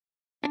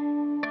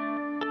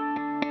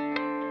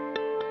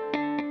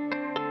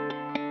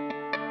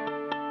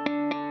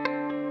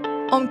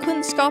Om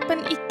kunskapen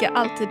icke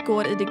alltid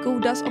går i det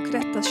godas och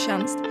rättas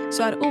tjänst,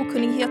 så är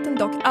okunnigheten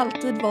dock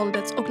alltid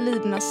våldets och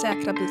lidernas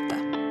säkra byte.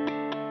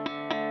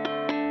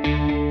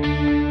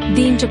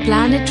 The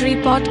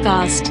Interplanetary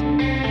Podcast.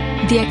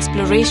 The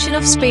exploration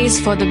of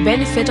space for the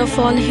benefit of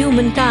all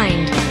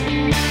humankind.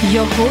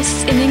 Your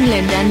hosts in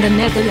England and the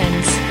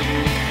Netherlands,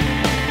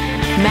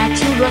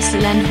 Matthew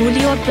Russell and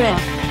Julio Pre.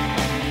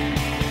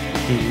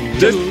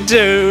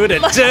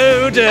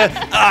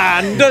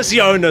 Anders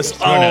Jonas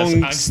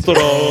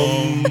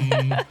Ångström.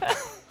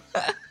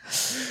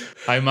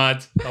 Hi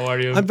Matt, how are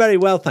you? I'm very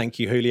well, thank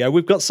you, Julio.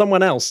 We've got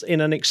someone else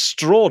in an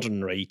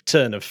extraordinary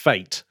turn of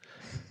fate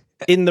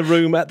in the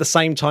room at the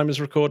same time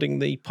as recording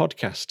the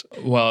podcast.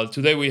 Well,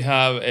 today we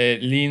have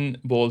Lynn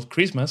Bolt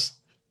Christmas.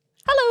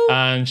 Hello!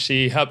 And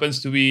she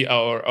happens to be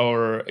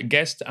our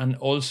guest and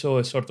also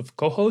a sort of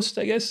co-host,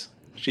 I guess.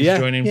 She's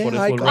joining for the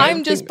full ride.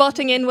 I'm just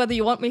butting in whether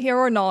you want me here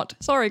or not.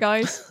 Sorry,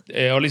 guys.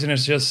 Our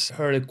listeners just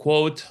heard a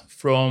quote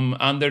from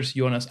Anders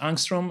Jonas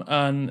Ångström,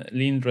 and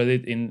Lynn read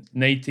it in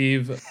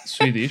native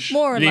Swedish.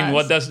 More or Lynn,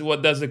 less.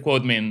 what does the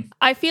quote mean?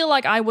 I feel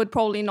like I would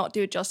probably not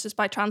do it justice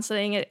by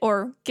translating it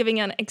or giving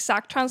an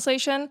exact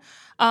translation.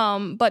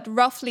 But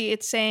roughly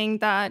it's saying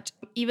that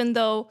even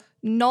though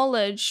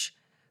knowledge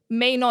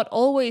may not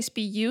always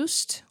be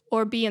used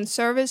or be in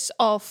service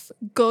of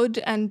good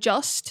and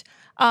just,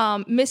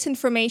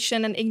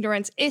 misinformation and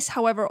ignorance is,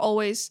 however,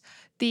 always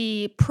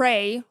the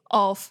prey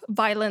of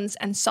violence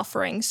and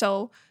suffering.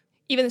 So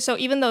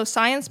even though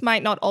science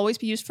might not always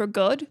be used for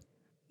good,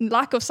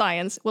 lack of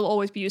science will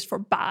always be used for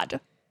bad.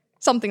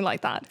 Something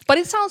like that. But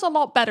it sounds a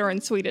lot better in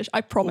Swedish,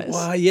 I promise.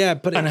 Well, yeah,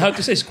 but And how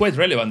to say it's quite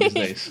relevant these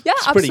days. Yeah,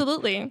 pretty-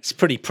 absolutely. it's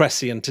pretty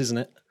prescient, isn't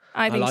it?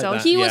 I think like so.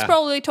 that, He was yeah.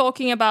 probably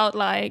talking about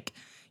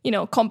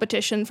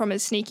competition from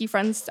his sneaky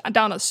friends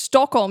down at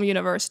Stockholm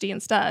University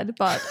instead,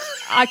 but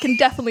I can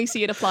definitely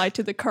see it applied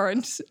to the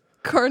current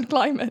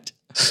climate.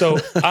 So,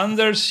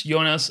 Anders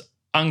Jonas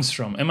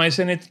Ångström. Am I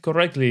saying it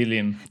correctly,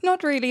 Lynn?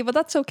 Not really, but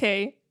that's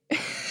okay.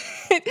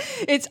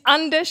 It's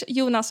Anders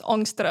Jonas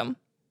Ångström.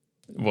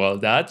 Well,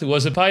 that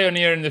was a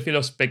pioneer in the field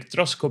of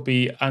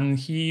spectroscopy, and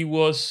he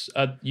was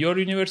at your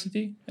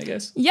university, I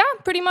guess? Yeah,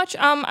 pretty much.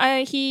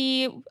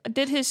 He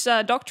did his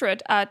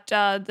doctorate at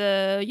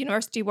the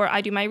university where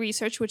I do my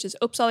research, which is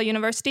Uppsala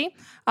University,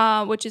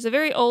 which is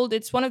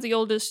it's one of the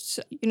oldest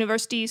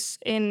universities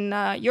in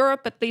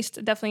Europe, at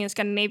least definitely in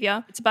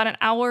Scandinavia. It's about an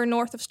hour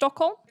north of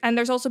Stockholm. And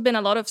there's also been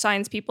a lot of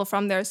science people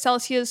from there.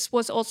 Celsius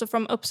was also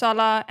from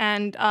Uppsala,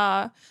 and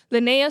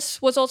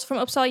Linnaeus was also from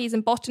Uppsala. He's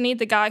in botany,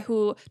 the guy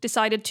who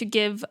decided to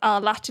give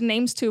Latin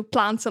names to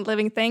plants and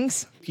living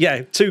things.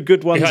 Yeah, two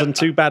good ones and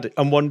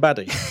one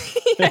baddie.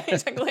 Yeah,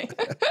 exactly.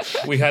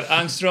 We had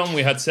Ångström,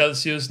 we had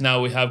Celsius, now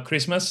we have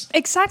Christmas.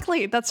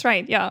 Exactly, that's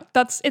right. Yeah,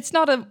 it's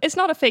not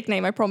a fake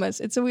name. I promise.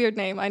 It's a weird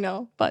name, I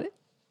know, but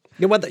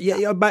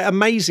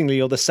Amazingly,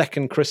 you're the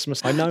second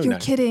Christmas I know now. you're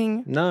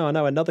kidding. No, I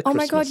know another Oh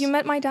Christmas. my god, you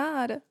met my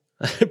dad.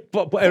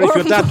 But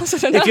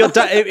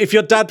if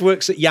your dad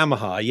works at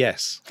Yamaha,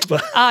 yes.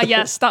 But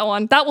Yes, that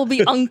one. That will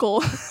be Uncle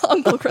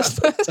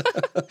Christmas.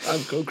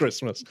 Uncle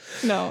Christmas.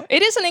 No,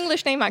 it is an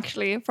English name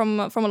actually from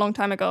a long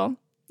time ago.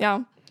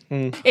 Yeah.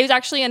 It was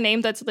actually a name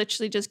that's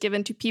literally just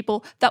given to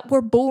people that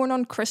were born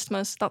on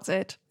Christmas. That's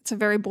it. It's a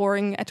very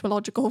boring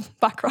etymological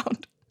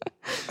background.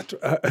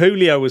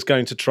 Julio was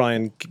going to try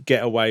and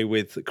get away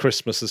with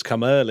Christmas has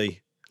come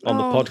early on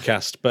the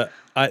podcast, but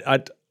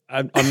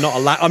I'm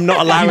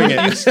not allowing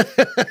it.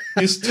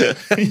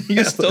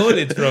 You stole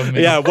it from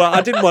me. Yeah, well,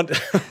 I didn't want.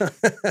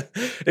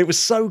 It was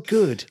so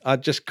good. I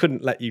just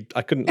couldn't let you.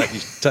 I couldn't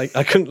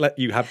let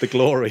you have the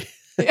glory.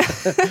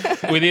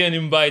 We didn't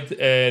invite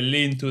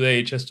Lynn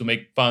today just to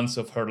make puns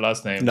of her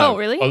last name. No. Oh,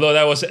 really? Although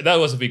that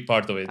was a big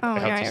part of it, Oh, I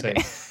have yeah, to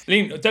okay. say.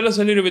 Lynn, tell us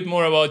a little bit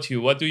more about you.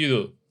 What do you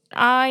do?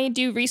 I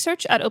do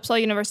research at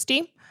Uppsala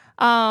University.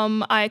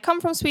 I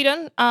come from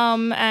Sweden,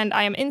 and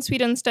I am in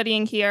Sweden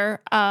studying here.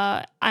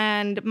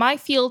 And my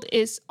field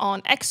is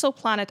on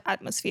exoplanet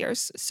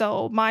atmospheres.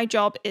 So my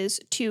job is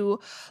to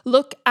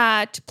look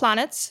at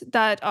planets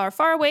that are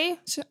far away,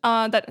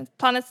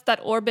 planets that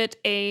orbit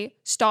a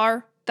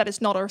star that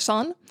is not our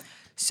sun.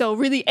 So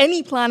really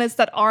any planets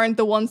that aren't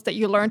the ones that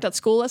you learned at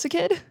school as a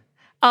kid.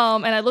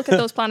 And I look at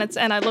those planets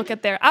and I look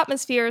at their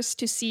atmospheres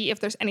to see if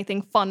there's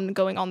anything fun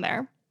going on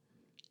there.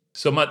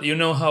 So Matt, you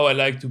know how I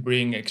like to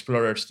bring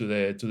explorers to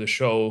the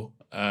show,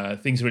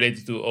 things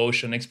related to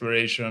ocean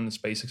exploration,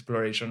 space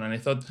exploration, and I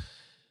thought,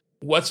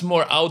 what's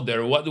more out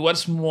there?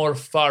 What's more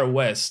far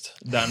west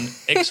than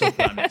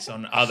exoplanets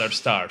on other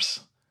stars?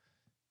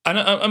 And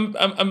I'm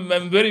a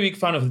very big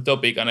fan of the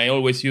topic, and I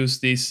always use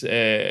this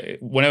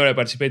whenever I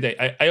participate.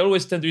 I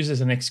always tend to use it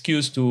as an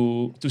excuse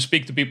to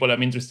speak to people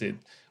I'm interested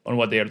on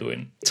what they are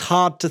doing. It's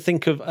hard to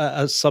think of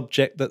a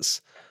subject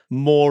that's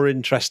more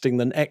interesting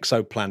than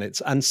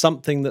exoplanets and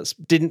something that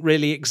didn't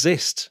really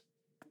exist,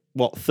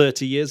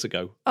 30 years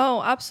ago?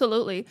 Oh,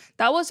 absolutely.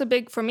 That was a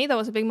big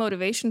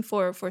motivation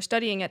for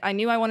studying it. I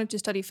knew I wanted to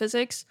study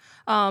physics.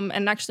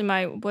 And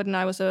actually when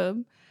I was a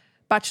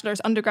bachelor's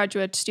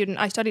undergraduate student,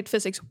 I studied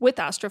physics with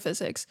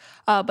astrophysics.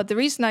 But the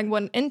reason I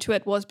went into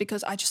it was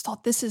because I just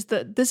thought this is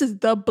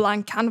the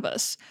blank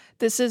canvas.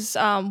 This is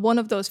one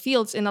of those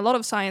fields in a lot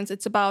of science.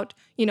 It's about,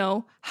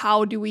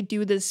 how do we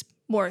do this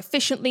more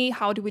efficiently?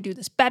 How do we do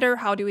this better?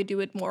 How do we do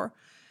it more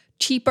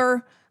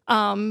cheaper?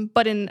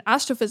 But in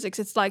astrophysics,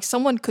 it's like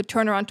someone could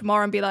turn around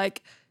tomorrow and be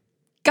like,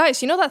 guys,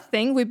 that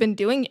thing we've been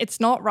doing? It's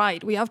not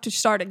right. We have to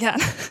start again.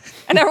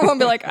 And everyone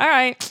will be like, all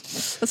right,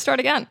 let's start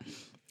again.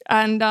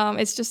 And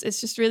it's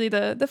just really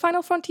the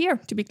final frontier,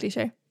 to be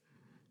cliche.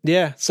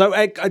 Yeah. So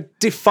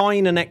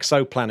define an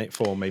exoplanet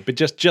for me, but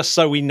just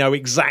so we know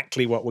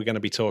exactly what we're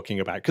going to be talking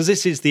about, because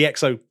this is the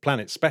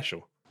exoplanet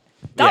special.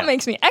 That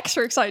makes me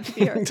extra excited to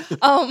be here.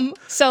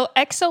 So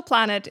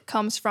exoplanet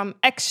comes from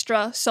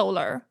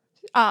extrasolar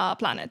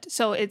planet.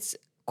 So it's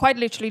quite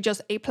literally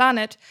just a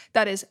planet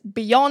that is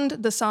beyond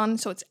the sun,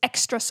 so it's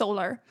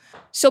extrasolar.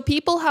 So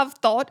people have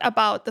thought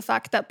about the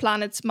fact that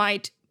planets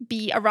might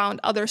be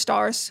around other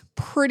stars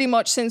pretty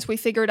much since we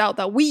figured out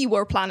that we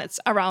were planets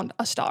around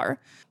a star.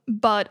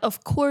 But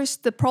of course,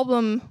 the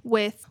problem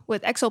with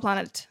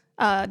exoplanet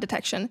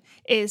detection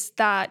is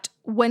that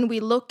when we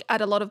look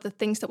at a lot of the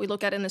things that we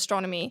look at in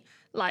astronomy,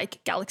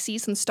 like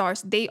galaxies and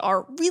stars, they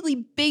are really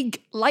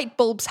big light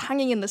bulbs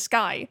hanging in the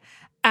sky,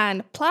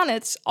 and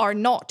planets are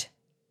not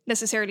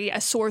necessarily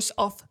a source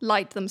of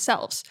light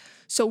themselves.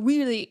 So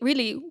really,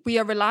 we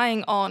are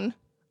relying on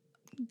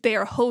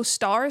their host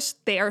stars,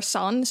 their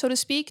sun, so to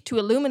speak, to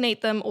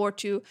illuminate them or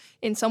to,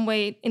 in some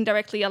way,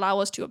 indirectly allow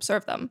us to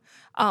observe them.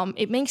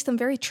 It makes them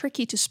very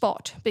tricky to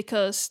spot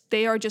because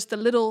they are just the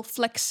little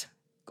flecks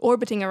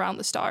orbiting around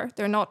the star.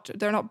 They're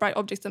not bright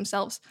objects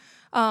themselves.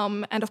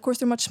 And of course,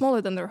 they're much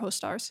smaller than their host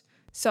stars.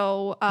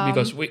 So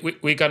because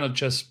we cannot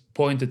just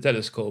point the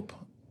telescope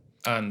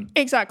and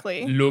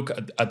exactly look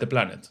at the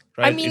planet,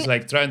 right? I mean, it's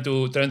like trying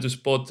to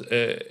spot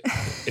a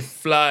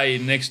fly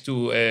next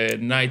to a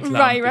night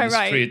lamp in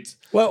the street.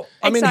 Well,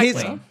 I mean,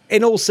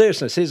 in all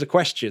seriousness, here's a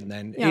question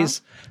then: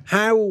 is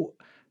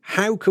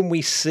how can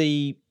we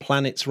see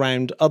planets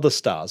around other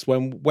stars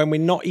when we're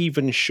not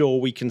even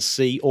sure we can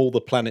see all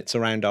the planets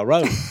around our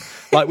own?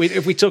 Like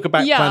if we talk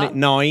about Planet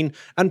 9,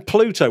 and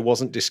Pluto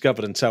wasn't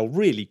discovered until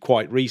really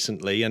quite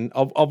recently, and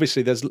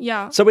obviously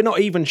so we're not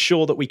even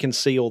sure that we can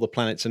see all the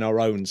planets in our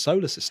own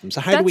solar system.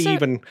 So how do we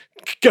even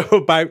go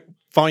about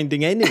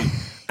finding any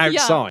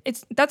outside?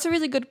 That's a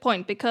really good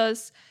point,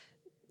 because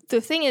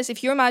the thing is,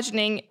 if you're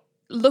imagining,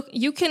 look,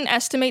 you can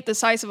estimate the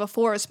size of a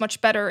forest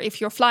much better if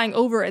you're flying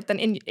over it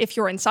than if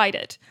you're inside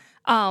it.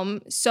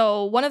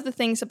 So one of the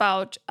things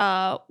about,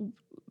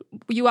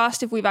 you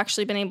asked if we've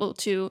actually been able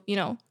to,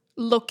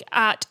 look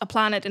at a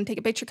planet and take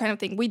a picture kind of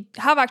thing. We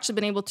have actually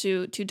been able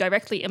to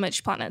directly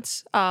image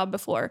planets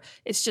before.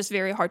 It's just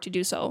very hard to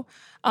do so.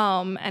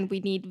 And we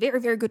need very,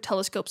 very good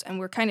telescopes, and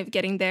we're kind of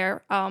getting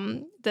there.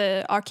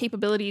 Our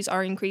capabilities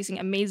are increasing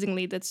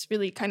amazingly. That's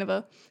really kind of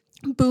a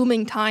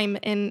booming time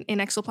in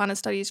exoplanet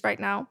studies right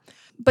now.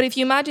 But if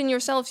you imagine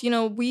yourselves,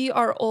 we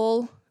are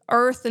all,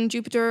 Earth and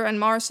Jupiter and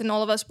Mars and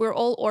all of us, we're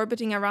all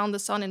orbiting around the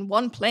sun in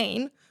one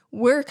plane.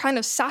 We're kind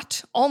of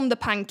sat on the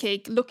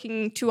pancake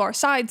looking to our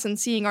sides and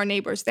seeing our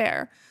neighbors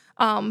there.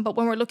 But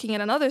when we're looking at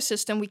another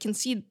system, we can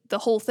see the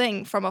whole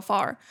thing from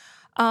afar.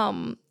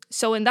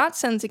 So in that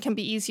sense, it can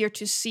be easier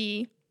to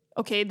see,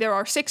 okay, there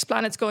are 6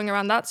 planets going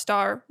around that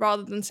star,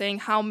 rather than saying,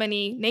 how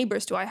many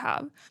neighbors do I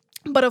have?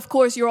 But of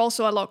course, you're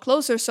also a lot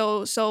closer.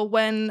 So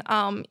when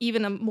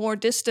even a more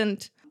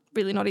distant,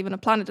 really not even a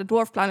planet, a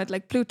dwarf planet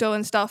like Pluto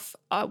and stuff,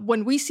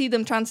 when we see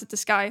them transit the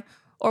sky,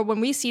 or when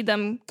we see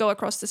them go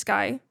across the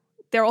sky,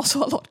 they're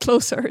also a lot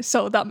closer.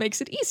 So that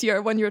makes it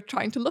easier when you're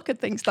trying to look at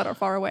things that are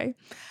far away.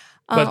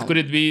 But could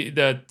it be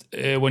that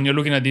when you're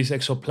looking at these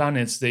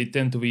exoplanets, they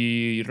tend to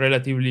be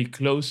relatively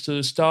close to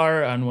the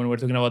star? And when we're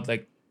talking about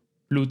like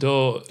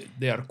Pluto,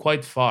 they are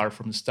quite far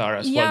from the star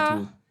as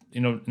well,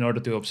 in order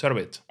to observe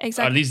it.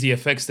 Exactly. At least the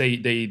effects,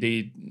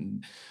 the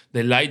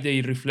light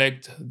they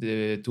reflect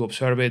to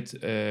observe it,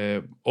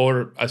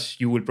 or as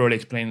you will probably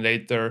explain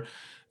later,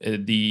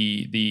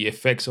 the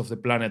effects of the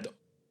planet,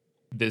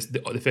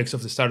 the effects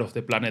of the star of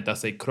the planet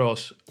as they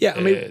cross. Yeah, I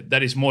mean,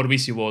 that is more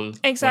visible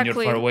when you're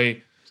far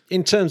away.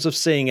 In terms of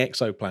seeing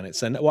exoplanets,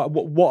 then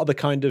what are the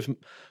kind of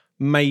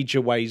major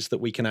ways that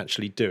we can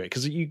actually do it?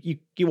 Because you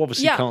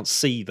obviously can't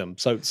see them,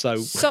 so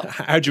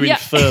how do you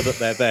infer that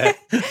they're there?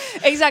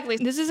 Exactly.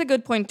 This is a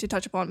good point to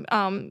touch upon.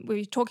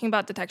 We're talking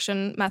about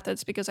detection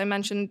methods because I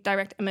mentioned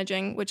direct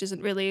imaging, which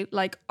isn't really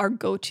like our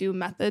go-to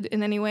method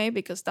in any way,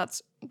 because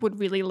that's would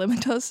really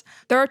limit us.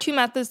 There are 2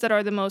 methods that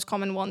are the most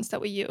common ones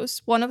that we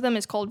use. One of them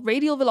is called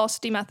radial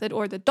velocity method,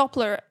 or the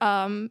Doppler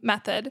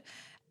method.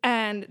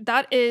 And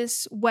that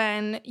is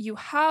when you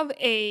have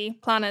a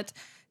planet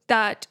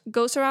that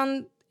goes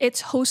around its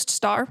host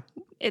star,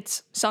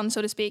 its sun,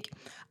 so to speak.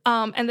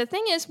 And the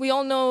thing is, we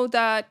all know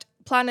that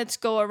planets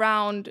go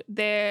around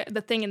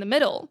the thing in the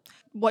middle.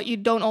 What you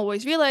don't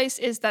always realize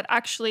is that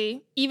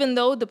actually, even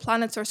though the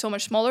planets are so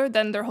much smaller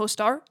than their host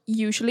star,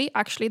 usually,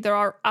 actually, there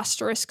are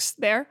asterisks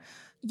there,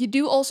 you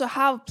do also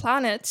have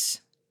planets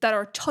that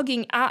are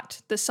tugging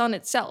at the sun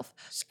itself.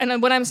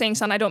 And when I'm saying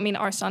sun, I don't mean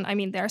our sun, I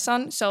mean their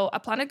sun. So a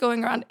planet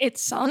going around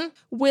its sun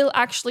will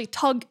actually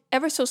tug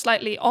ever so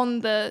slightly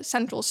on the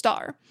central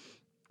star.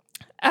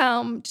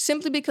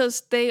 Simply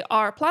because they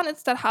are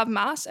planets that have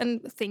mass,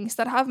 and things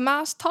that have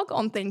mass tug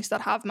on things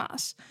that have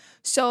mass.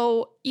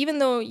 So even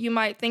though you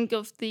might think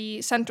of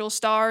the central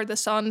star, the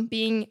sun,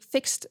 being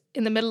fixed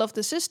in the middle of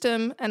the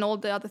system and all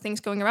the other things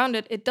going around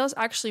it, it does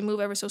actually move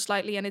ever so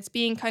slightly, and it's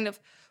being kind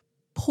of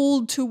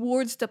pulled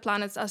towards the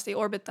planets as they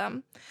orbit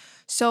them.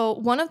 So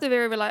one of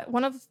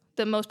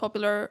the most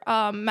popular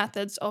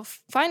methods of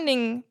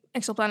finding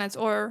exoplanets,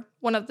 or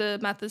one of the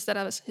methods that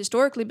has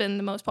historically been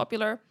the most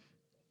popular,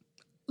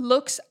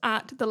 looks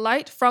at the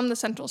light from the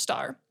central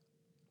star.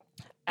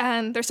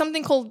 And there's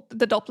something called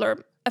the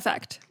Doppler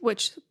effect,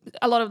 which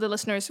a lot of the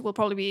listeners will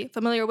probably be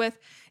familiar with.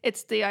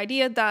 It's the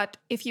idea that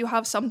if you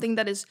have something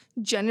that is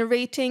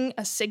generating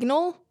a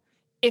signal,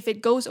 if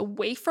it goes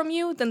away from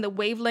you, then the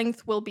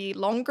wavelength will be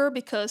longer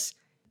because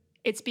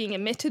it's being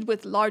emitted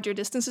with larger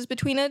distances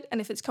between it.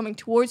 And if it's coming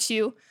towards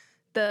you,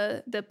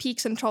 the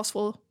peaks and troughs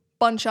will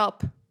bunch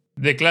up.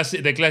 The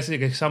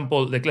classic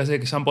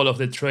example of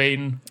the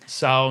train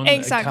sound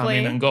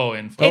coming and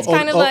going. It's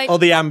kind of like... Or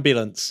the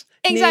ambulance.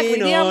 Exactly,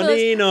 the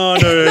ambulance. No.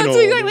 That's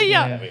exactly,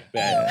 yeah.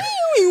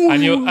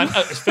 And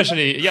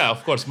especially,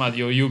 of course, Matt,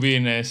 you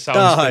being a sound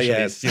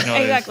specialist, yes.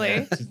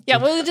 Exactly.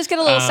 We'll just get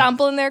a little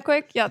sample in there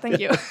quick. Yeah, thank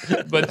you.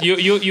 But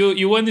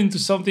you went into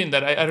something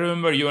that I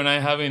remember you and I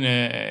having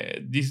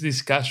this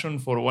discussion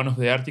for one of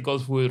the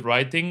articles we were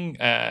writing,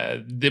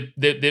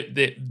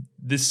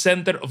 the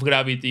center of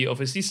gravity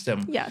of a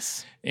system.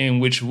 Yes. In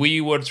which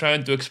we were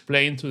trying to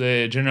explain to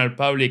the general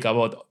public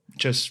about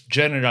just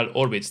general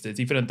orbits, the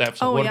different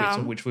types of orbits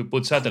on which we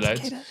put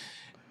satellites.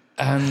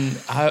 And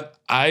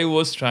I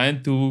was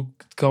trying to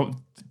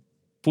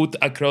put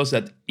across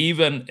that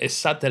even a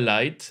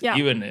satellite,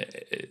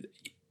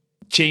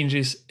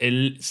 changes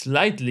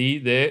slightly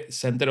the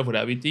center of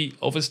gravity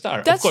of a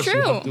star. That's of course,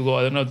 true. You have to go,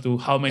 I don't know, to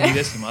how many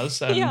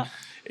decimals, and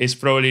it's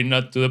probably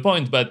not to the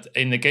point. But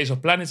in the case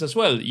of planets as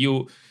well,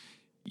 you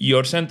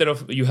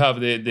have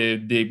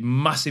the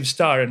massive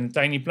star and a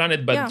tiny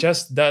planet, but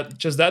just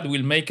that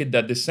will make it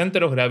that the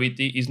center of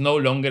gravity is no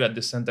longer at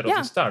the center of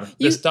the star.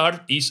 The star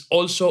is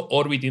also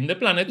orbiting the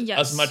planet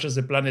as much as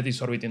the planet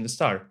is orbiting the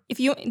star.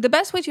 The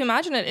best way to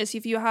imagine it is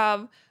if you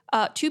have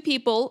two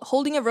people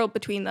holding a rope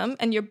between them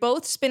and you're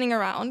both spinning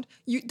around,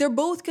 they're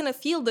both going to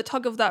feel the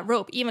tug of that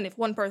rope, even if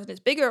one person is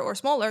bigger or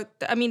smaller.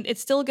 I mean, it's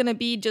still going to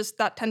be just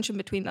that tension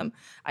between them.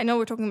 I know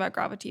we're talking about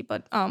gravity,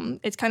 but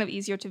it's kind of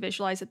easier to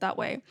visualize it that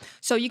way.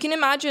 So you can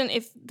imagine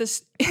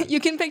you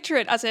can picture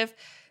it as if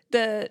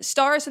the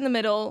star is in the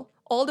middle,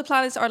 all the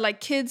planets are like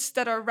kids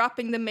that are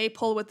wrapping the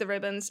maypole with the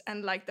ribbons,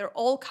 and like they're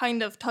all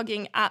kind of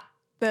tugging at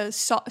the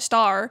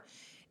star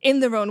in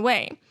their own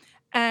way.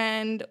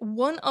 And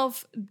one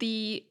of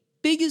the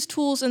biggest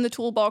tools in the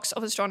toolbox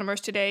of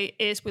astronomers today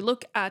is we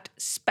look at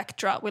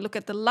spectra. We look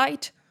at the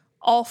light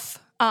of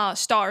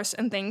stars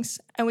and things,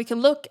 and we can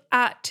look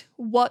at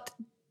what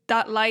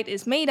that light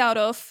is made out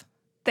of,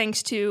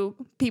 thanks to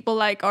people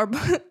like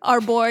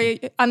our boy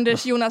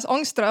Anders Jonas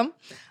Ångström,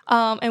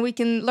 and we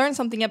can learn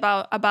something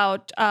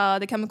about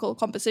the chemical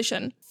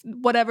composition,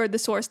 whatever the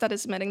source that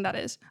is emitting that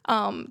is.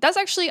 That's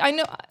actually, I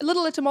know, a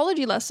little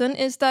etymology lesson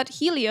is that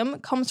helium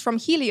comes from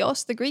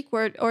Helios, the Greek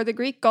word, or the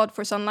Greek god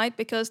for sunlight,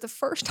 because the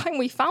first time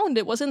we found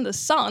it was in the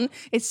sun.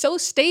 It's so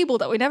stable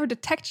that we never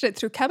detected it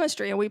through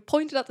chemistry, and we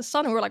pointed at the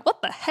sun and we were like,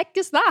 what the heck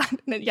is that?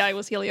 And it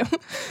was helium.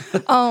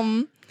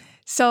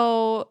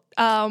 So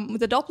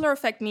the Doppler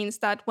effect means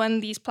that when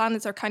these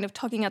planets are kind of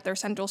tugging at their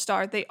central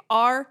star, they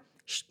are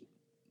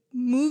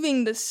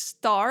moving the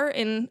star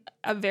in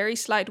a very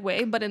slight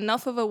way, but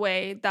enough of a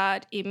way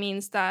that it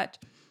means that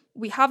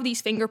we have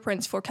these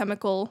fingerprints for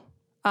chemical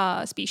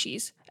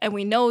species. And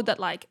we know that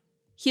like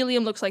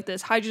helium looks like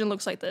this, hydrogen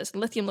looks like this,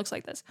 and lithium looks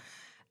like this.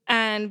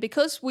 And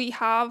because we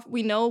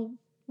know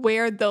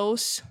where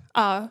those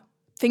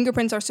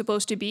fingerprints are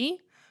supposed to be,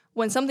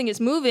 when something is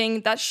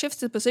moving, that shifts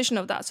the position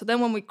of that. So then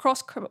when we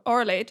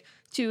cross-correlate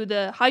to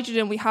the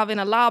hydrogen we have in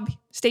a lab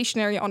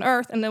stationary on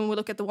Earth, and then we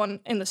look at the one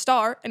in the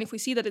star, and if we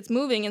see that it's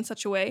moving in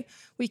such a way,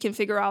 we can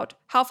figure out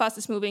how fast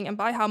it's moving and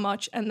by how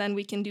much, and then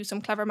we can do some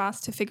clever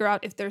math to figure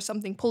out if there's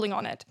something pulling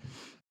on it.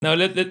 Now,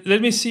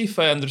 let me see if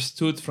I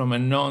understood from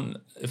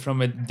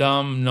a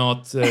dumb,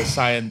 not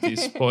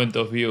scientist point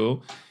of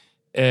view.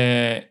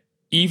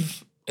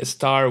 If a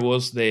star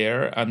was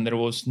there and there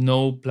was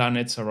no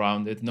planets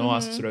around it, no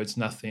asteroids,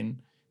 nothing,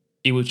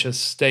 it would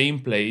just stay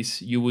in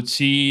place. You would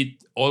see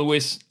it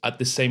always at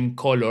the same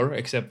color,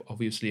 except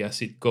obviously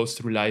as it goes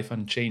through life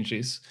and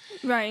changes.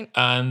 Right.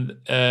 And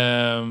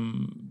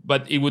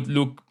but it would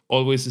look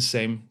always the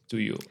same to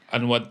you.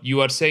 And what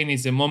you are saying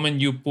is the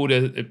moment you put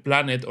a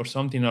planet or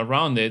something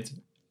around it,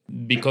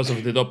 because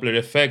of the Doppler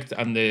effect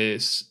and the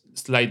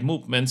slight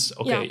movements,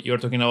 you're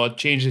talking about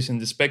changes in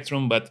the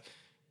spectrum, but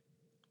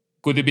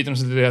could it be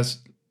translated as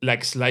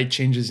like slight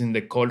changes in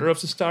the color of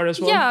the star as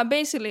well? Yeah,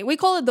 basically. We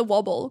call it the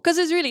wobble because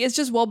it's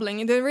just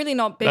wobbling. They're really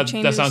not big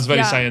changes. That sounds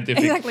very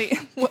scientific. Exactly.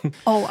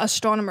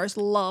 Astronomers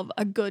love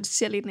a good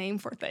silly name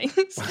for things.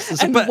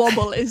 And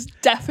wobble is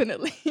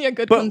definitely a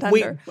good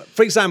contender.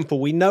 For example,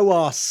 we know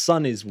our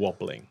sun is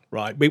wobbling,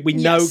 right? We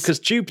know because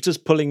Jupiter's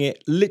pulling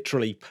it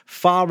literally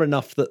far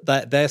enough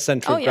that their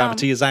center of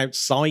gravity is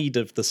outside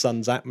of the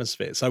sun's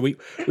atmosphere. So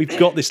we've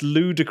got this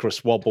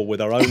ludicrous wobble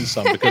with our own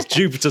sun because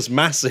Jupiter's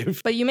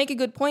massive. But you make a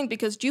good point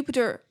because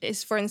Jupiter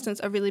is, for instance,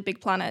 a really big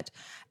planet.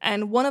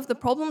 And one of the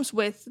problems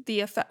with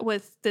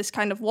this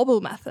kind of wobble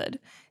method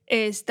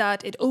is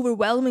that it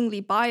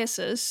overwhelmingly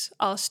biases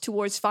us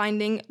towards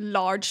finding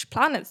large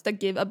planets that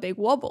give a big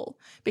wobble.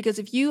 Because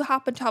if you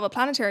happen to have a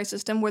planetary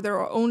system where there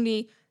are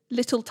only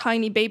little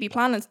tiny baby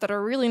planets that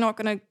are really not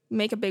going to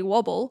make a big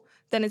wobble,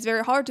 then it's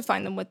very hard to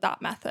find them with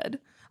that method.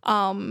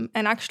 And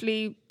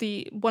actually,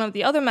 one of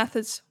the other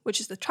methods, which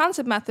is the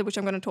transit method, which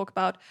I'm going to talk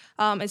about,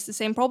 is the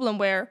same problem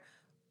where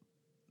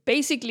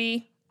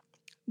basically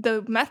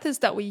the methods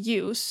that we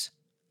use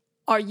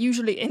are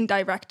usually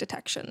indirect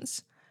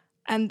detections.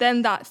 And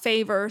then that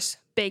favors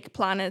big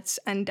planets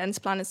and dense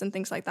planets and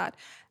things like that.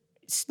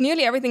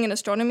 Nearly everything in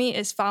astronomy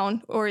is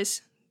found or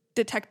is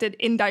detected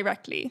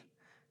indirectly.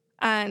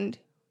 And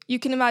you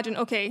can imagine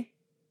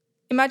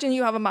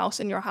you have a mouse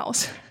in your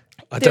house.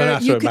 I don't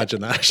have to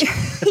imagine that.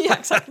 Yeah,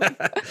 exactly.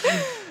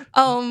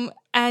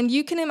 And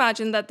you can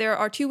imagine that there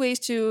are two ways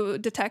to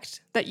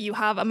detect that you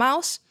have a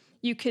mouse.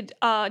 You could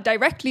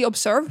directly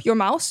observe your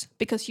mouse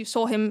because you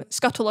saw him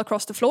scuttle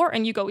across the floor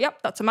and you go,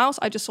 yep, that's a mouse,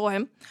 I just saw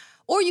him.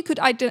 Or you could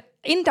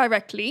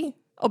indirectly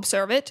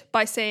observe it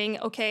by saying,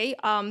 okay,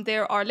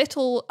 there are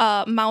little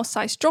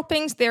mouse-sized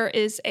droppings, there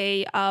is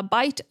a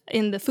bite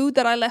in the food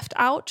that I left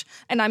out,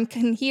 and I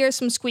can hear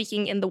some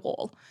squeaking in the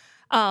wall.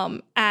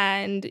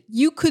 And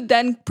you could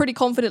then pretty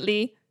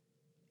confidently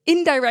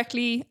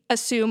indirectly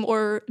assume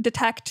or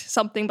detect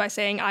something by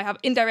saying, I have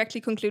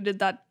indirectly concluded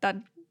that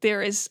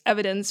there is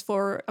evidence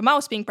for a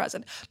mouse being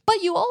present.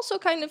 But you also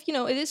kind of,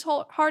 it is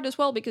hard as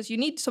well because you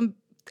need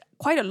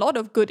quite a lot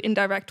of good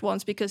indirect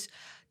ones because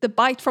the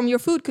bite from your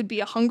food could be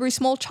a hungry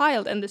small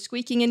child and the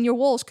squeaking in your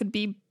walls could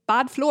be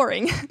bad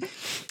flooring.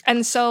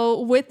 And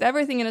so with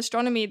everything in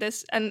astronomy,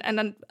 this, and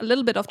a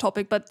little bit off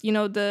topic, but,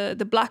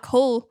 the black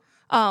hole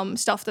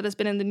stuff that has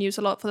been in the news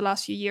a lot for the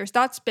last few years,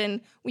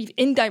 we've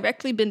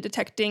indirectly been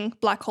detecting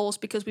black holes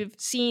because we've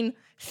seen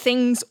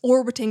things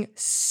orbiting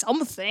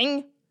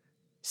something.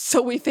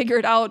 So we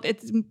figured out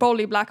it's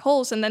probably black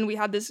holes. And then we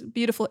had this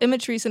beautiful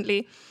image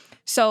recently.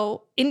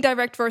 So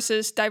indirect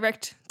versus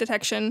direct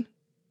detection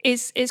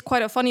is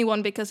quite a funny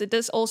one because it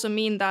does also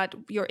mean that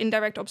your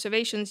indirect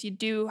observations, you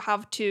do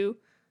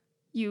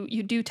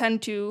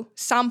tend to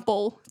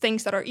sample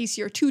things that are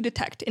easier to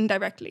detect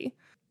indirectly.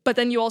 But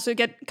then you also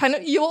get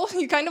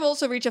you kind of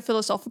also reach a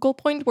philosophical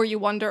point where you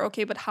wonder,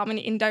 okay, but how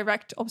many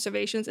indirect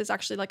observations is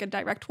actually like a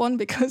direct one?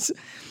 Because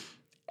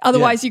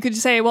otherwise you could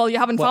say, well, you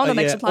haven't found an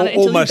exoplanet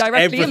until you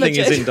directly image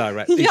it. Everything is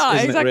indirect. Yeah,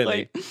 isn't exactly. It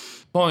really?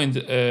 Point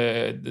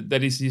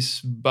there is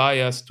this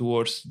bias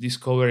towards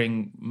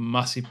discovering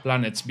massive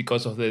planets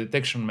because of the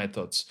detection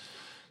methods.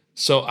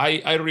 So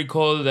I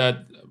recall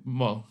that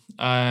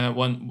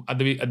when at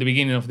the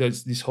beginning of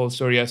this whole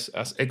story, as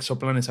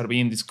exoplanets are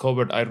being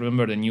discovered, I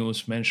remember the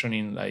news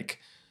mentioning like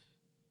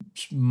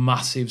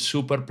massive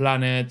super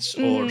planets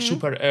or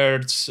super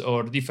Earths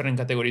or different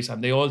categories,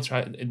 and they all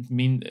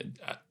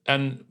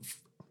and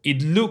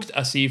it looked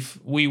as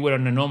if we were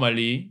an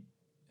anomaly,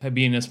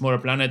 being a smaller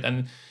planet,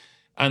 and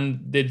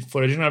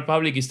for the general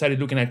public, it started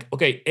looking like,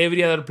 okay,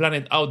 every other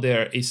planet out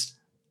there is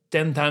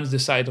 10 times the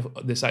size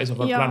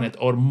of our planet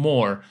or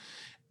more.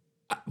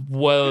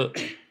 Well,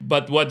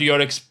 but what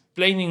you're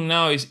explaining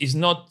now is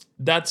not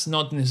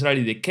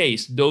necessarily the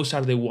case. Those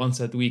are the ones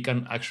that we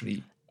can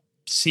actually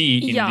see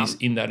in this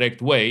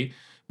indirect way,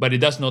 but it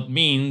does not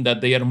mean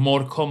that they are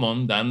more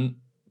common than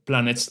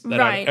planets that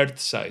are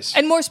Earth-size.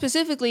 And more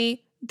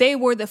specifically, they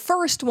were the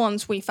first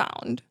ones we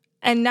found.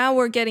 And now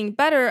we're getting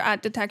better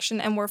at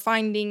detection and we're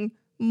finding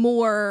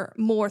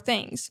more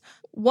things.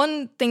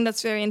 One thing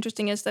that's very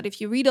interesting is that if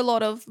you read a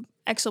lot of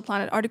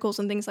exoplanet articles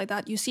and things like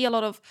that, you see a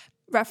lot of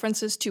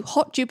references to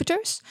hot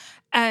Jupiters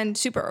and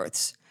super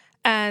Earths.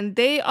 And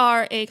they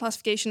are a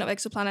classification of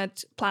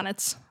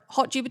planets.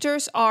 Hot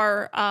Jupiters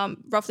are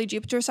roughly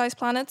Jupiter-sized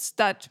planets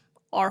that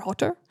are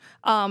hotter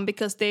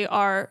because they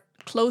are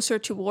closer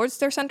towards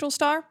their central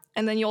star.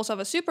 And then you also have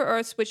a super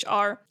Earths, which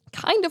are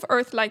kind of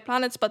Earth-like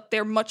planets, but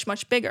they're much,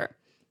 much bigger.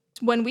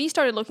 When we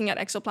started looking at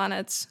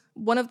exoplanets,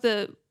 one of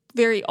the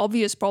very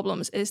obvious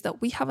problems is that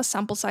we have a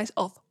sample size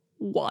of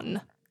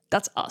 1.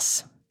 That's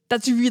us.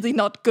 That's really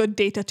not good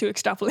data to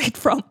extrapolate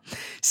from.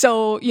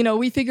 So,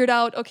 we figured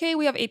out, okay,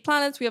 we have 8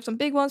 planets, we have some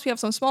big ones, we have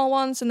some small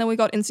ones, and then we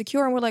got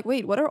insecure and we're like,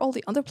 wait, what are all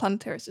the other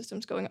planetary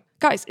systems going on?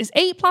 Guys, is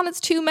 8 planets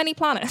too many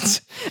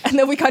planets? And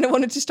then we kind of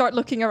wanted to start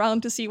looking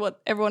around to see what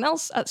everyone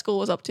else at school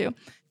was up to.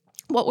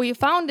 What we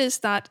found is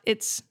that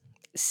it's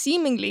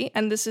seemingly,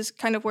 and this is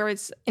kind of where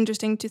it's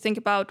interesting to think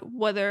about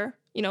whether,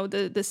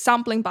 the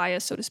sampling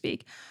bias, so to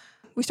speak,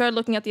 we started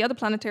looking at the other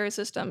planetary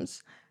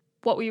systems,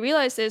 what we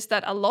realized is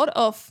that a lot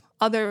of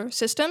other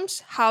systems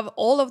have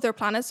all of their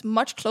planets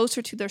much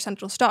closer to their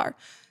central star.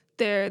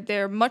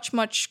 They're much,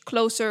 much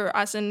closer,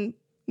 as in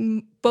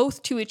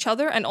both to each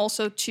other and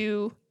also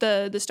to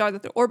the star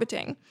that they're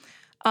orbiting.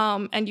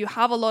 And you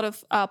have a lot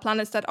of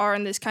planets that are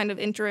in this kind of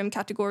interim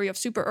category of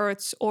super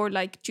Earths, or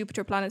like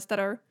Jupiter planets that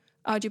are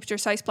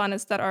Jupiter-sized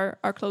planets that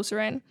are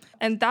closer in.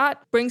 And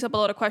that brings up a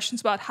lot of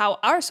questions about how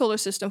our solar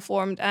system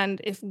formed.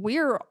 And if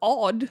we're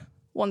odd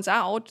ones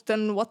out,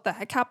 then what the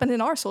heck happened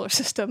in our solar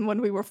system when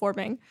we were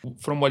forming?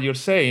 From what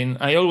you're saying,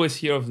 I always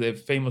hear of the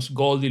famous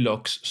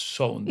Goldilocks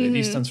zone, the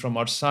distance from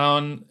our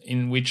sun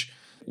in which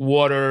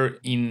water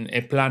in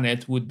a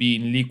planet would be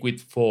in liquid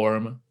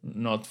form,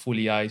 not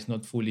fully ice,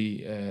 not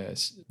fully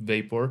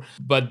vapor.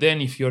 But then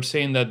if you're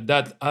saying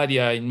that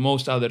area in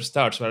most other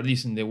stars, or at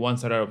least in the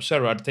ones that are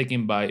observed, are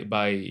taken by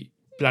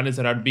planets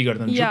that are bigger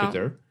than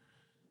Jupiter,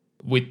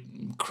 with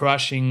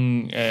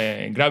crushing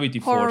gravity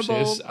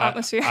forces,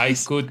 I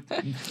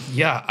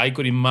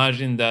could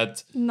imagine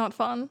that not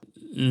fun.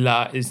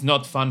 It's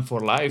not fun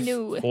for life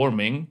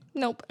forming.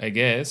 Nope. I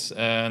guess.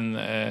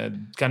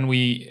 And can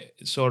we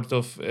sort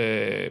of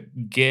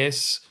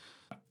guess?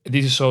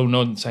 This is so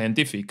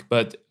non-scientific,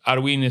 but are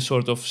we in a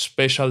sort of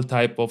special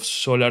type of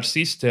solar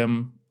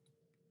system,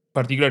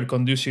 particularly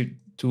conducive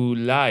to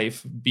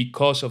life,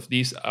 because of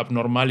this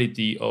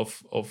abnormality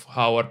of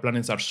how our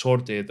planets are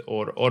sorted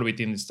or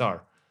orbiting the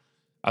star,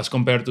 as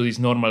compared to these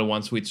normal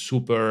ones with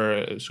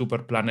super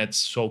planets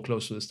so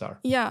close to the star?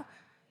 Yeah.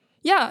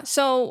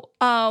 So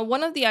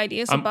one of the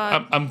ideas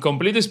I'm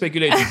completely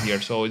speculating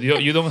here, so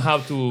you don't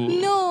have to.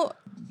 No.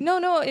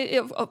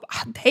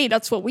 Hey,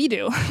 that's what we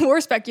do.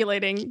 We're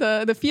speculating.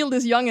 The field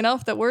is young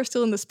enough that we're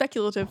still in the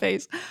speculative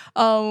phase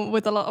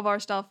with a lot of our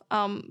stuff.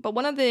 But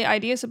one of the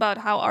ideas about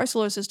how our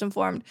solar system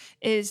formed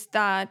is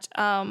that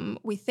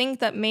we think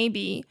that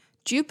maybe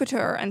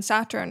Jupiter and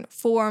Saturn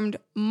formed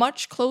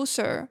much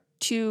closer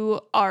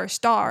to our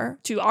star,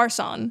 to our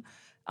sun,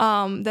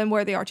 than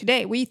where they are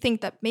today. We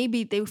think that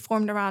maybe they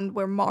formed around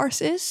where Mars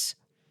is.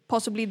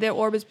 Possibly their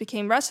orbits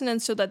became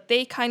resonant so that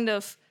they kind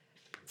of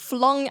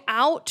flung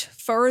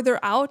further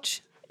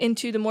out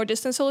into the more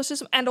distant solar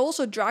system, and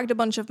also dragged a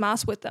bunch of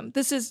mass with them.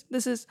 This is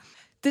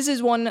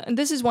one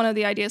of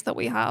the ideas that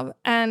we have,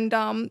 and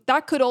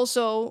that could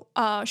also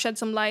shed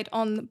some light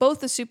on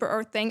both the super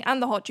Earth thing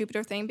and the hot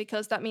Jupiter thing,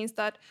 because that means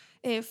that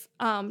if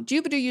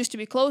Jupiter used to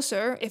be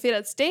closer, if it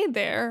had stayed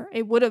there,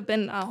 it would have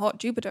been a hot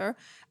Jupiter,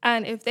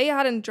 and if they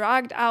hadn't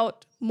dragged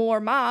out more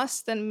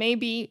mass, then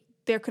maybe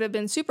there could have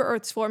been super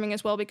Earths forming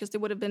as well, because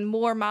there would have been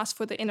more mass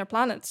for the inner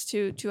planets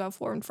to have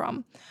formed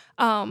from.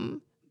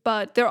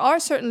 But there are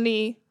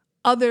certainly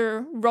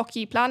other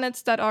rocky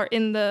planets that are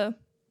in the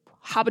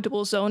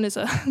habitable zone, is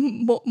a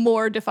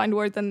more defined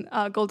word than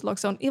Goldilocks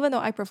zone, even though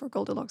I prefer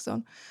Goldilocks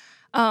zone.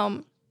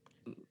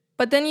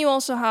 But then you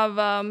also have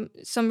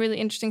some really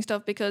interesting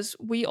stuff, because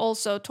we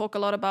also talk a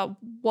lot about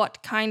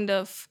what kind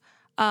of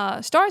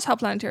stars have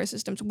planetary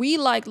systems. We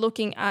like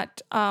looking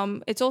at,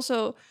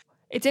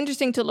 it's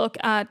interesting to look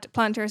at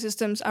planetary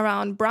systems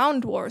around brown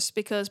dwarfs,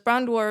 because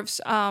brown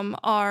dwarfs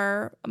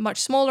are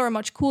much smaller and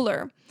much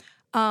cooler.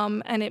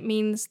 And it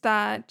means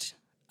that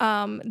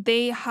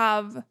they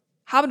have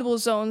habitable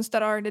zones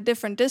that are at a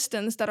different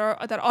distance, that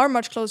are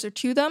much closer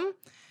to them,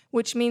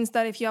 which means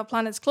that if you have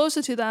planets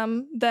closer to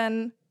them,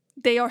 then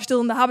they are still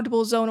in the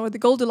habitable zone or the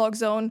Goldilocks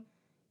zone,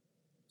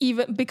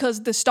 even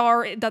because the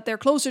star that they're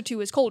closer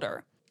to is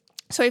colder.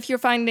 So if you're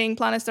finding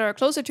planets that are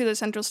closer to the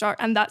central star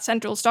and that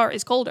central star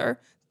is colder,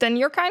 then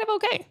you're kind of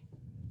okay.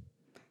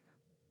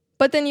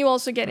 But then you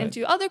also get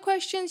into other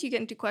questions. You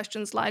get into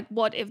questions like,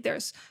 what if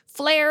there's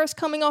flares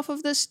coming off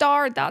of this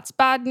star? That's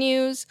bad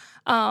news.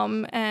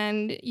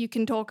 And you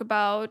can talk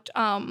about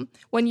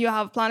when you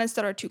have planets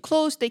that are too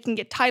close, they can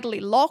get tidally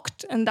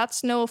locked, and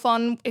that's no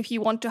fun if you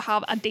want to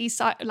have a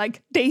days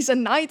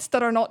and nights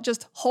that are not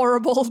just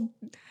horrible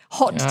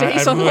hot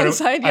days on one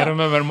side. I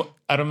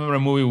remember a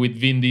movie with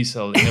Vin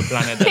Diesel in a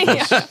planet that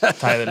was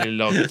tidally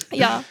locked.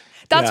 Yeah.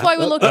 That's why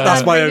we look at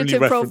that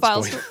negative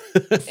profiles.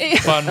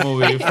 Fun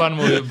movie.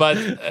 But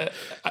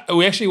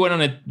we actually went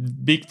on a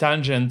big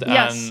tangent.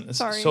 And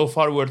so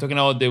far we're talking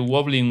about the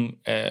wobbling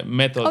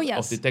method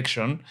of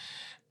detection.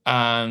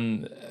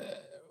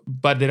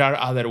 But there are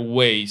other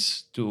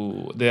methods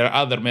to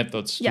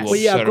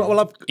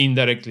observe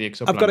indirectly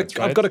exoplanets.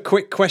 I've got a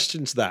quick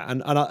question to that.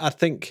 And I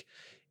think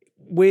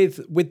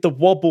with the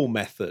wobble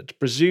method,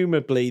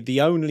 presumably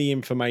the only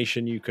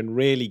information you can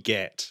really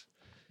get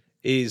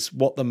is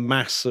what the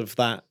mass of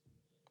that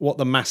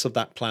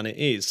planet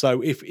is.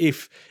 So if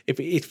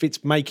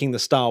it's making the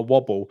star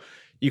wobble,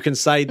 you can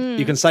say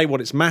what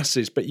its mass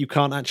is, but you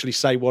can't actually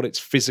say what its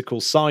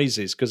physical size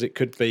is, because it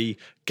could be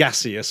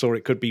gaseous or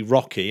it could be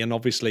rocky, and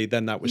obviously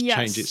then that would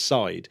change its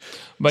size.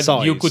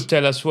 But you could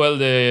tell as well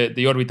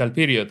the orbital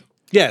period.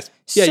 Yes.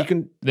 Yeah, you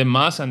can. The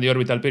mass and the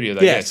orbital period,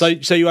 I guess.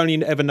 So you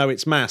only ever know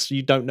its mass,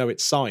 you don't know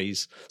its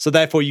size. So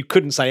therefore you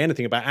couldn't say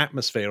anything about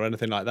atmosphere or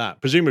anything like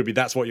that. Presumably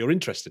that's what you're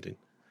interested in.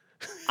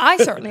 I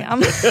certainly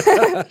am.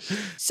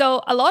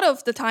 So a lot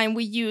of the time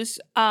we use,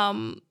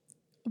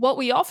 what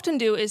we often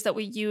do is that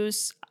we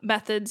use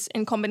methods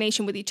in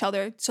combination with each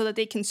other so that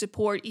they can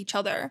support each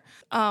other.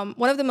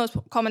 One of the most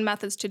common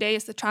methods today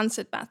is the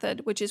transit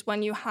method, which is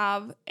when you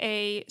have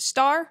a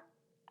star,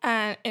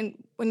 and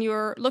when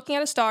you're looking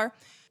at a star,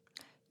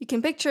 you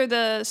can picture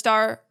the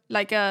star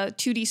like a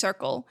 2D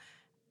circle,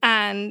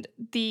 and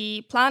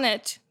the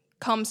planet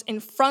comes in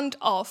front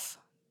of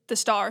the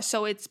star,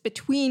 so it's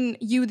between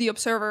you, the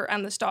observer,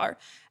 and the star.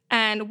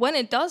 And when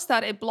it does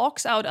that, it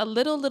blocks out a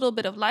little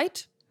bit of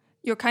light.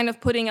 You're kind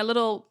of putting a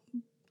little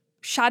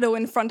shadow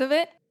in front of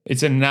it.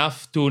 It's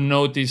enough to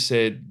notice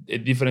a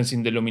difference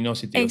in the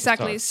luminosity.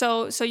 Exactly. Of the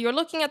star. So you're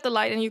looking at the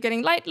light, and you're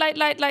getting light,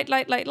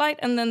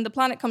 and then the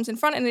planet comes in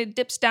front and it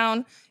dips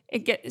down.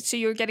 So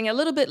you're getting a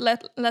little bit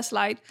less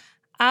light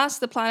as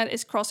the planet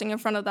is crossing in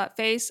front of that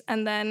phase,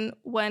 and then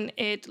when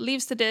it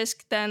leaves the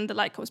disk, then the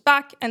light comes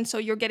back, and so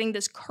you're getting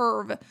this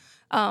curve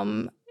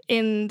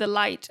in the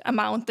light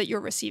amount that you're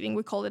receiving.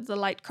 We call it the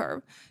light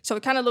curve. So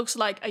it kind of looks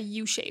like a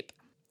U shape.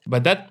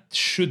 But that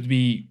should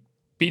be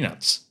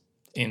peanuts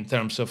in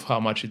terms of how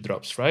much it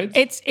drops, right?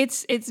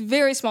 It's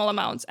very small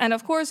amounts. And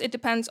of course, it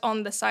depends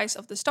on the size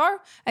of the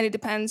star, and it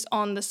depends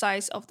on the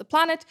size of the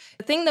planet.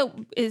 The thing that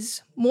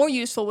is more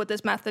useful with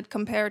this method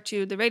compared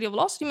to the radial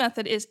velocity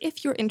method is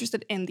if you're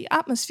interested in the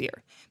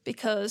atmosphere.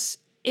 Because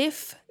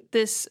if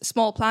this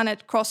small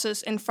planet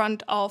crosses in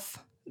front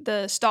of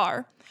the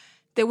star,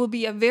 there will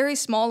be a very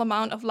small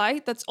amount of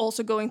light that's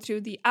also going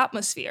through the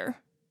atmosphere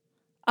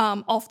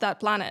of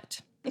that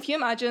planet. If you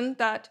imagine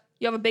that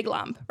you have a big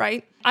lamp,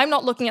 right? I'm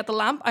not looking at the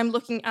lamp. I'm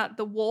looking at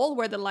the wall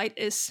where the light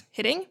is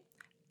hitting.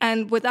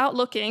 And without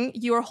looking,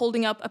 you are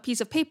holding up a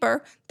piece of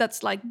paper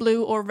that's like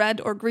blue or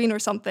red or green or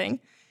something.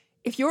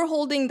 If you're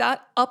holding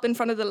that up in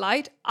front of the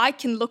light, I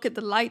can look at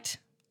the light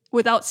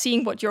without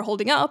seeing what you're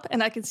holding up.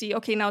 And I can see,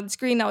 okay, now it's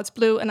green, now it's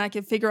blue. And I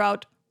can figure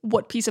out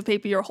what piece of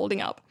paper you're holding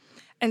up.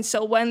 And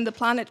so when the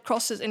planet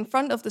crosses in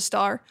front of the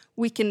star,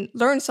 we can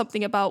learn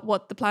something about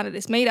what the planet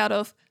is made out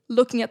of,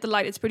 looking at the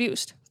light it's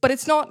produced. But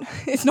it's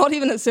not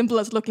even as simple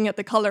as looking at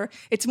the color.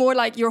 It's more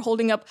like you're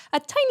holding up a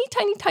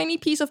tiny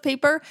piece of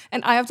paper,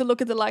 and I have to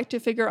look at the light to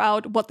figure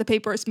out what the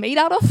paper is made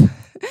out of.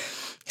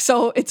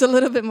 So it's a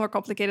little bit more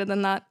complicated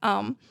than that.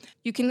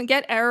 You can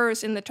get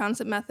errors in the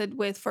transit method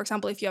with, for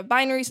example, if you have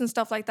binaries and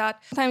stuff like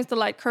that. Sometimes the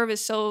light curve is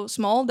so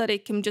small that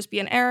it can just be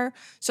an error.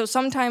 So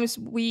sometimes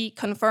we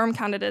confirm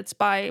candidates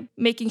by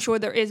making sure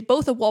there is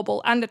both a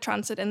wobble and a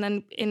transit, and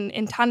then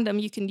in tandem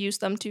you can use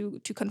them to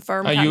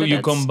confirm candidates.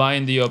 You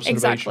combine the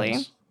observations.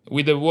 Exactly.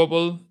 With the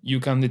wobble, you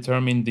can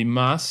determine the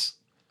mass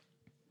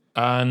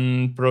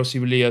and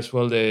possibly as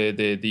well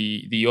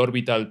the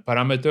orbital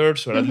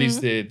parameters, or at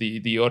least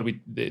the orbit,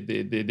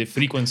 the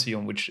frequency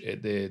on which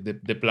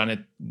the planet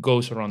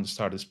goes around the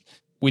stars.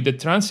 With the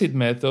transit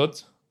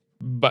method,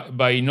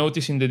 by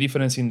noticing the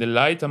difference in the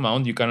light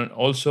amount, you can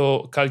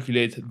also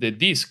calculate the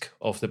disk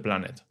of the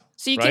planet.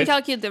 So you can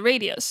calculate the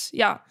radius,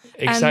 yeah.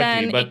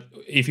 Exactly, but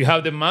if you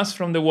have the mass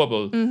from the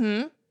wobble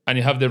and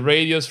you have the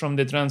radius from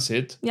the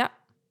transit,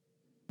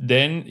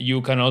 then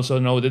you can also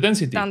know the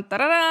density. Dun, da,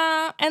 da,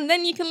 da. And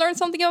then you can learn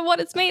something about what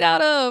it's made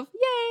out of.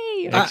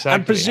 Yay! Exactly.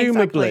 And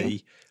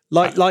presumably,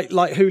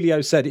 like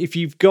Julio said, if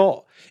you've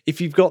got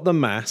the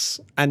mass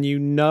and you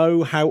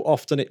know how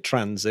often it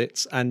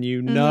transits and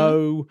you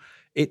know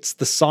it's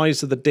the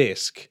size of the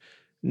disk,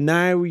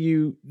 now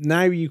you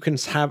can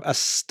have a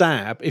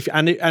stab.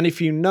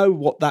 If you know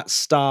what that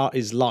star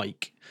is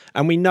like,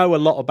 and we know a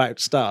lot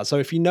about stars, so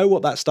if you know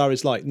what that star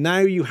is like, now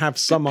you have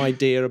some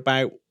idea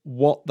about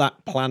what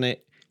that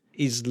planet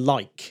is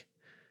like,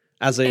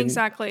 as in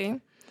exactly.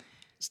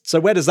 So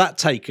where does that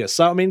take us?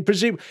 So I mean,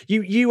 presume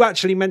you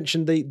actually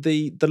mentioned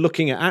the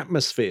looking at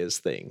atmospheres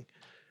thing.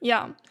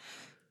 Yeah.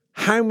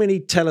 How many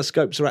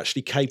telescopes are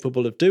actually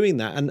capable of doing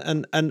that?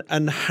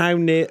 And how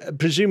near?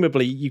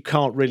 Presumably, you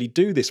can't really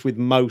do this with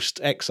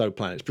most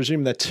exoplanets.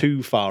 Presumably, they're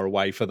too far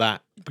away for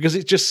that, because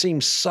it just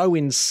seems so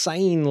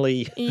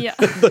insanely. Yeah.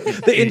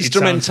 the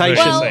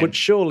instrumentation, which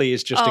surely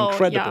is just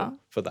incredible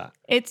for that.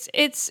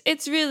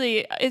 It's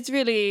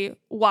really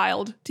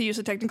wild, to use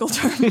a technical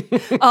term,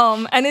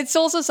 and it's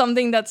also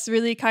something that's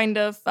really kind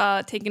of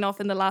taken off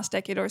in the last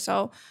decade or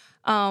so.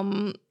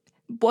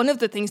 One of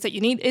the things that you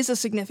need is a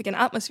significant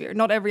atmosphere.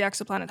 Not every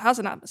exoplanet has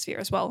an atmosphere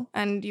as well,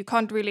 and you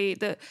can't really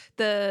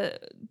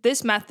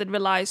this method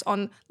relies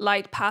on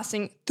light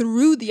passing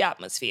through the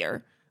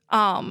atmosphere.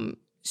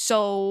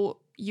 So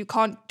you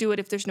can't do it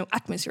if there's no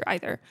atmosphere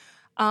either.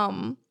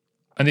 And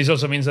this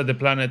also means that the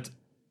planet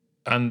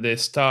and the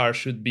star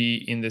should be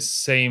in the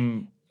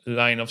same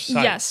line of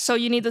sight. Yes, so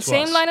you need the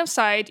same line of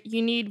sight.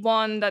 You need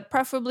one that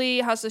preferably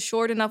has a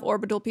short enough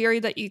orbital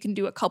period that you can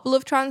do a couple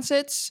of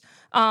transits.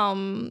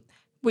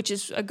 Which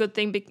is a good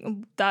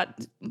thing,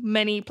 that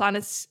many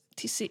planets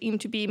seem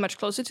to be much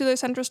closer to their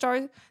central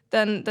star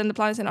than the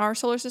planets in our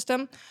solar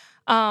system.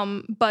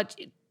 But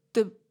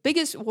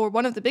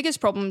one of the biggest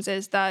problems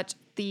is that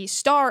the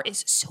star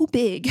is so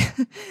big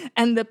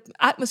and the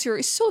atmosphere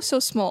is so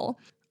small.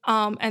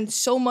 And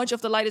so much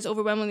of the light is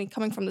overwhelmingly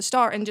coming from the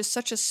star, and just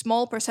such a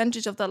small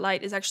percentage of the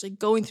light is actually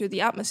going through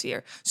the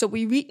atmosphere. So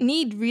we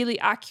need really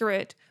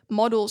accurate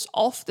models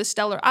of the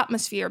stellar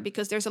atmosphere,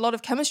 because there's a lot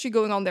of chemistry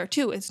going on there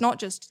too. It's not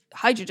just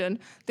hydrogen.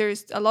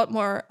 There's a lot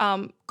more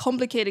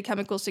complicated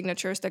chemical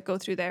signatures that go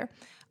through there.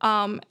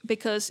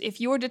 Because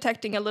if you're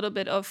detecting a little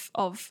bit of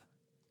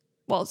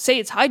well, say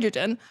it's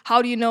hydrogen,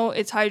 how do you know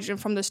it's hydrogen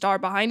from the star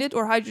behind it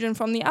or hydrogen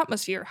from the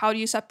atmosphere? How do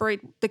you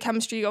separate the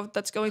chemistry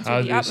that's going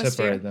through the atmosphere? How do you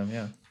separate them?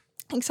 Yeah.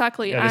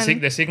 Exactly. Yeah,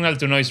 the signal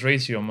to noise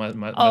ratio must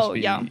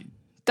be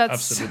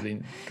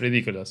absolutely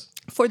ridiculous.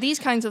 For these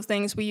kinds of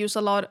things, we use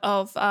a lot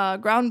of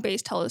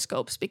ground-based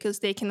telescopes, because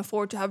they can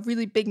afford to have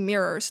really big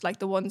mirrors like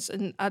the ones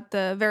at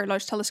the Very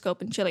Large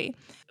Telescope in Chile.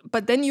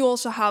 But then you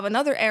also have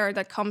another error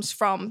that comes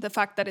from the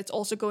fact that it's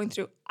also going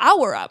through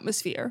our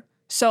atmosphere.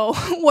 So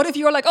what if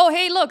you're like, oh,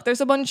 hey, look,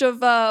 there's a bunch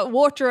of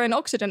water and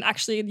oxygen.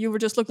 Actually, you were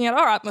just looking at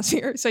our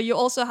atmosphere. So you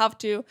also have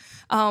to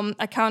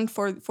account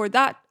for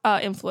that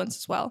influence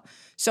as well.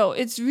 So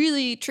it's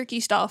really tricky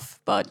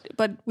stuff, but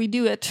we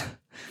do it,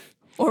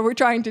 or we're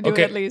trying to do it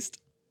at least.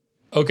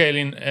 Okay,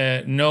 Lynn,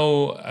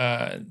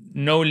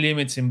 no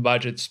limits in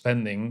budget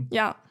spending.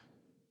 Yeah.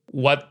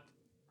 What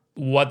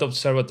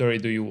observatory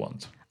do you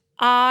want?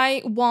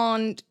 I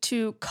want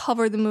to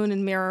cover the moon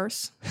in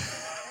mirrors.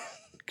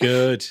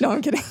 Good. No,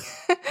 I'm kidding.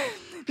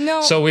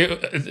 No.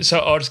 So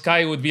our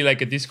sky would be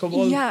like a disco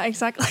ball? Yeah,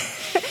 exactly.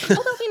 Oh,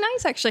 that'd be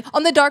nice, actually.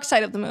 On the dark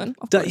side of the moon,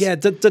 of course. Yeah,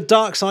 the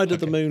dark side of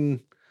the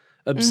moon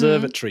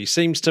observatory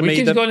seems to me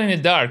that... We can go in the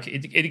dark.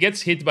 It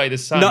gets hit by the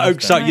sun. No,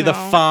 sorry, the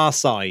far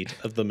side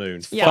of the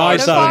moon. Yeah, far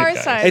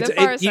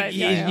side.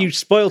 You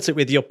spoilt it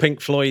with your Pink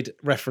Floyd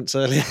reference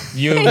earlier.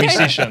 You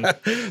musician.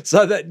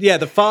 So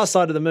the far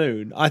side of the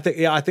moon. I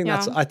think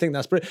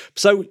that's brilliant.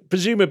 So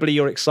presumably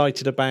you're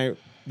excited about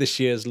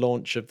this year's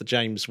launch of the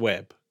James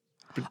Webb.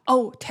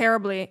 Oh,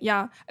 terribly.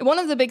 Yeah. One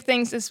of the big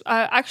things is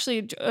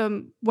actually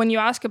when you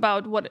ask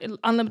about what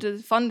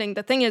unlimited funding,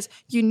 the thing is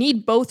you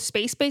need both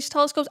space-based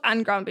telescopes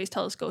and ground-based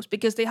telescopes,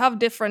 because they have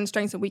different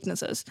strengths and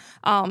weaknesses.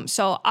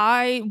 So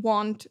I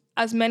want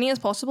as many as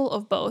possible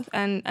of both.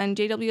 And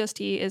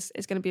JWST is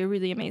going to be a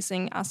really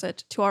amazing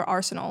asset to our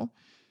arsenal.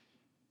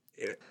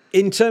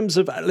 In terms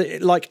of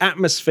like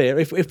atmosphere,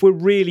 if we're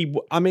really,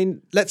 I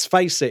mean, let's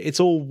face it, it's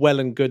all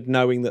well and good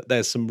knowing that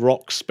there's some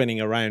rocks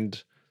spinning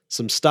around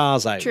some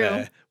stars out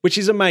there, which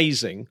is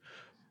amazing.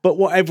 But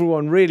what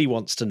everyone really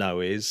wants to know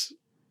is,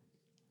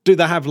 do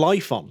they have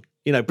life on?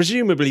 You know,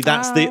 presumably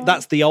that's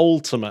the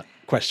ultimate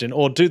question.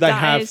 Or do they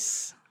have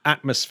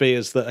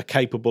atmospheres that are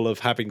capable of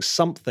having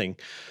something?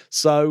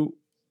 So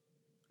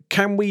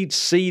can we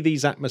see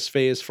these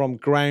atmospheres from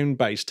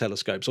ground-based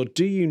telescopes, or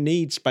do you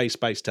need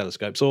space-based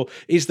telescopes, or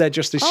is there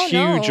just this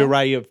huge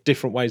array of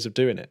different ways of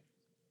doing it?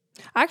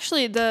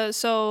 Actually, the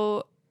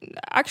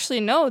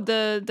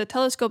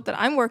telescope that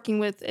I'm working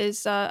with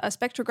is a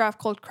spectrograph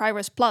called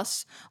CRIRIS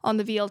Plus on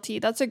the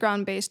VLT. That's a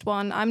ground-based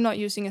one. I'm not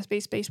using a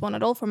space-based one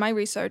at all for my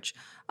research,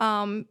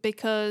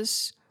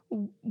 because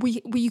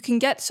you can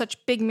get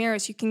such big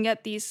mirrors. You can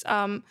get these,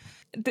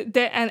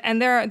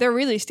 they're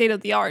really state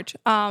of the art,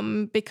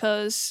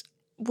 because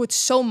with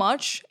so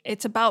much,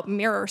 it's about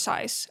mirror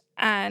size.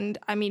 And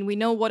I mean, we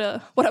know what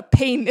a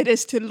pain it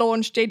is to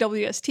launch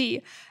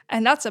JWST,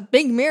 and that's a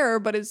big mirror,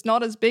 but it's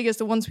not as big as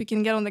the ones we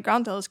can get on the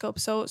ground telescope.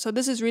 So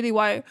this is really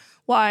why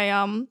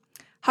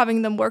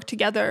having them work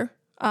together,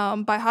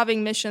 by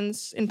having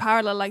missions in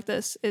parallel like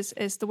this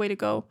is the way to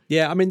go.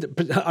 Yeah, I mean,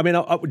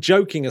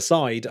 joking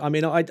aside, I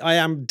mean, I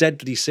am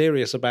deadly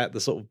serious about the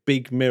sort of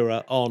big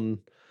mirror on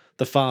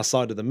the far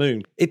side of the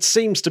moon. It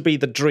seems to be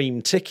the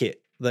dream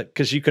ticket, that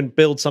because you can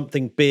build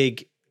something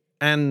big.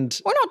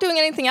 And we're not doing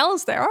anything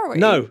else there, are we?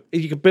 No,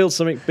 you can build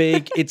something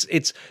big.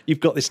 It's you've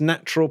got this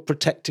natural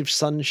protective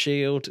sun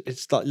shield.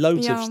 It's like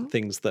loads of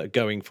things that are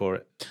going for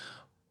it.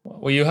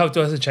 Well, you have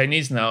to ask the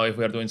Chinese now if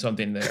we are doing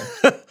something there.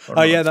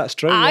 Yeah, that's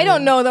true. I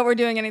don't know that we're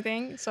doing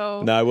anything.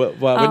 So no,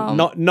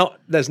 we're not.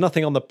 There's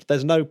nothing on the.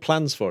 There's no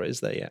plans for it, is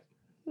there yet?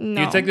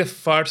 No. You take the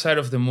far side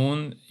of the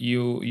moon,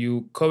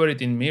 you cover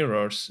it in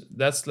mirrors.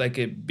 That's like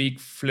a big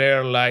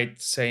flare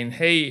light saying,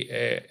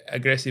 hey,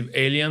 aggressive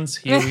aliens,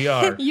 here we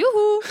are.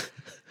 Yoo-hoo!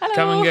 Hello.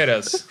 Come and get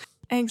us.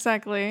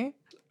 Exactly.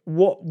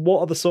 What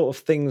are the sort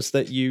of things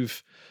that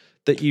you've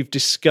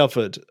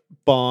discovered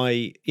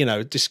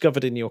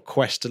discovered in your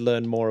quest to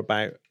learn more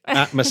about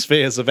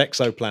atmospheres of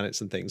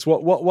exoplanets and things?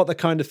 What are the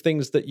kind of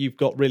things that you've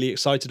got really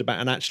excited about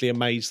and actually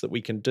amazed that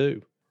we can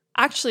do?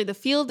 Actually, the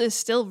field is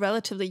still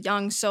relatively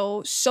young,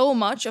 so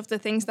much of the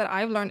things that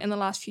I've learned in the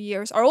last few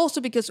years are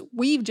also because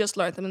we've just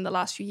learned them in the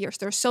last few years.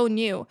 They're so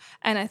new,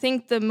 and I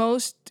think the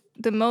most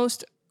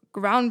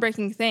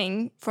groundbreaking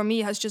thing for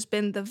me has just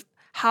been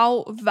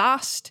how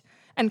vast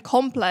and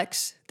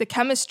complex the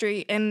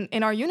chemistry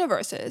in our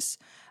universe is.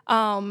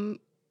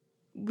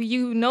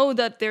 You know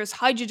that there's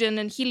hydrogen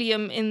and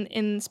helium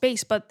in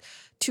space, but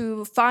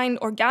to find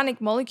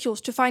organic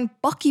molecules, to find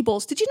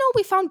buckyballs. Did you know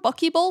we found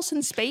buckyballs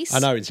in space? I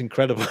know, it's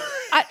incredible.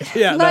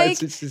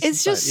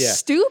 It's just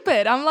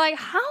stupid. I'm like,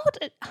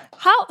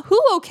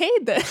 who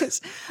okayed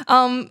this?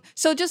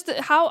 So just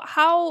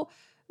how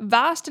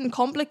vast and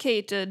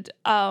complicated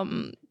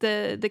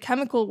the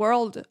chemical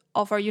world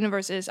of our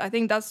universe is. I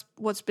think that's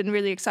what's been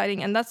really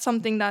exciting, and that's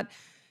something that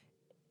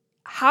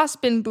has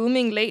been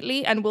booming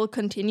lately and will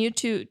continue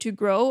to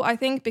grow, I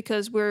think,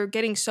 because we're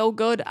getting so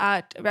good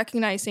at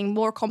recognizing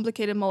more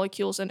complicated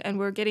molecules, and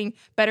we're getting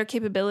better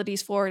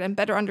capabilities for it and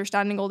better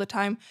understanding all the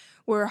time.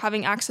 We're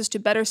having access to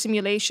better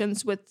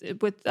simulations with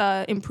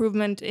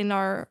improvement in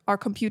our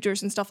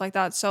computers and stuff like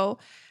that. So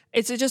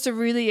it's just a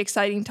really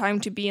exciting time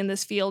to be in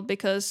this field,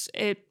 because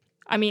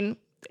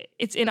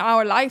it's in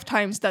our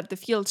lifetimes that the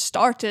field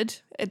started.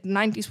 In the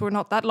 90s were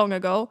not that long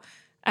ago,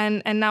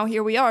 and now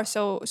here we are.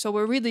 So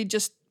we're really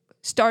just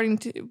getting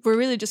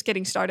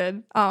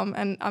started,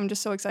 and I'm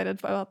just so excited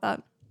about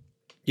that.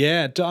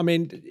 Yeah, I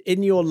mean,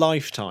 in your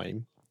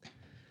lifetime,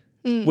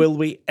 will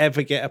we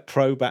ever get a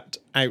probe out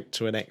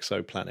to an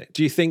exoplanet?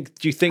 Do you think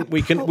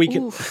we can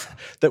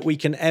that we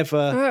can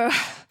ever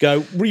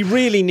go? We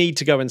really need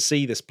to go and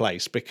see this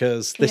place,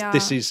 because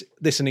this is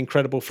an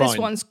incredible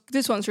find.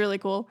 This one's really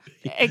cool.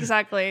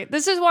 Exactly.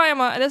 This is why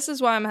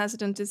I'm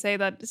hesitant to say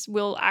that this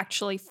will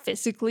actually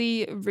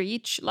physically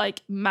reach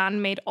like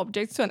man-made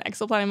objects to an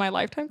exoplanet in my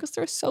lifetime, because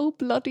they're so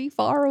bloody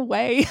far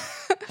away.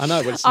 I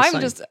know, but it's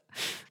insane.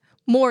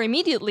 More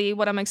immediately,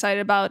 what I'm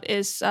excited about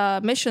is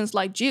missions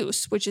like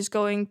JUICE, which is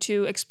going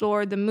to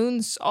explore the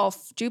moons of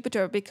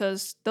Jupiter,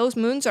 because those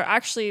moons are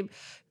actually,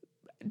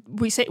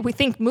 we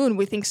think moon,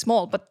 we think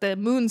small, but the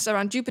moons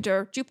around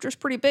Jupiter's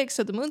pretty big,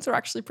 so the moons are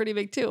actually pretty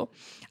big too.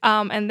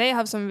 And they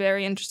have some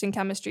very interesting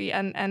chemistry,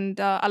 and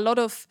a lot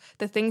of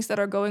the things that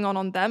are going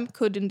on them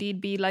could indeed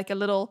be like a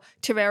little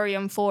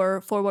terrarium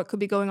for what could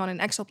be going on in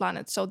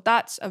exoplanets. So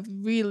that's a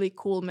really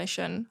cool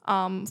mission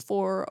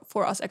for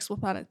us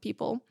exoplanet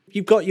people.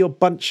 You've got your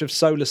bunch of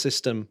solar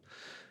system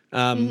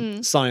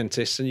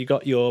scientists, and you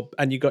got your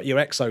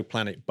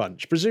exoplanet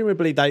bunch.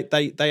 Presumably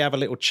they have a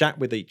little chat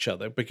with each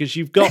other, because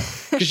you've got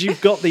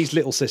these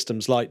little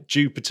systems like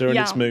Jupiter and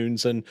its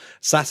moons, and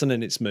Saturn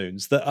and its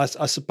moons, that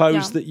I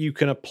suppose that you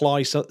can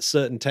apply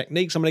certain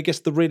techniques. I mean, I guess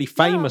the really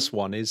famous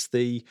one is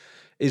the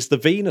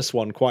Venus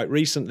one quite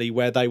recently,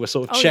 where they were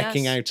sort of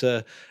checking out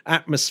a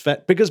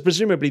atmosphere, because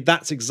presumably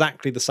that's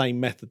exactly the same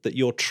method that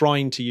you're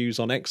trying to use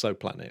on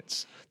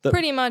exoplanets.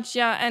 Pretty much,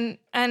 yeah.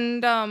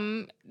 And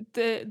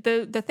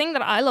the thing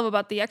that I love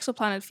about the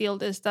exoplanet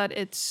field is that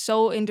it's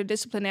so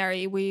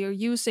interdisciplinary. We are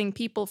using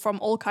people from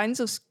all kinds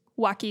of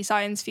wacky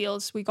science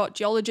fields. We got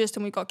geologists,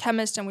 and we got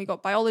chemists, and we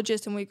got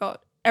biologists, and we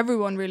got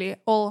everyone, really,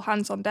 all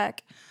hands on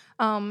deck.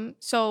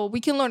 So we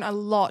can learn a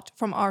lot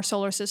from our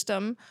solar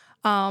system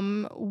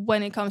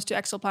when it comes to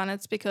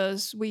exoplanets,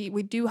 because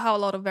we do have a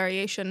lot of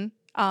variation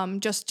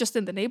just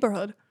in the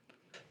neighborhood.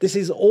 This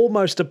is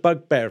almost a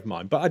bugbear of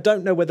mine, but I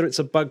don't know whether it's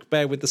a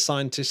bugbear with the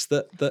scientists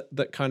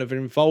that kind of are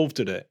involved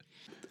in it.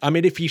 I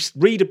mean, if you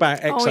read about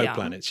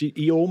exoplanets,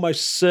 you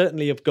almost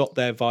certainly have got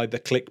there via the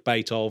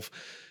clickbait of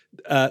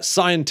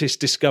scientists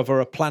discover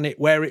a planet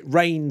where it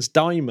rains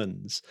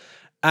diamonds.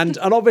 And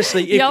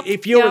obviously,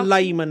 if you're a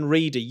layman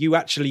reader, you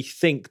actually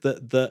think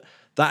that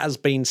has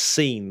been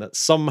seen, that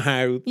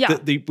somehow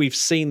we've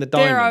seen the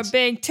diamonds. There are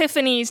big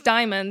Tiffany's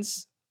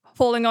diamonds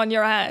falling on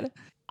your head.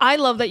 I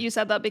love that you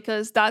said that,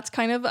 because that's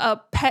kind of a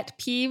pet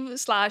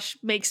peeve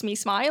 / makes me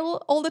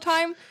smile all the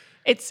time.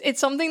 It's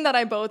something that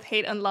I both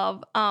hate and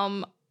love.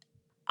 I'm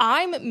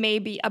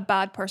maybe a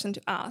bad person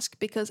to ask,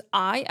 because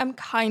I am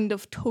kind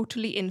of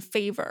totally in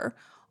favor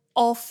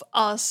of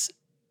us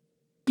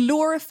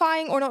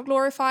glorifying, or not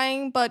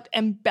glorifying, but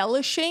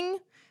embellishing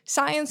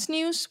science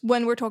news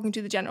when we're talking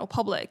to the general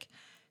public.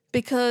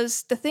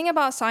 Because the thing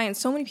about science,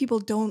 so many people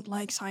don't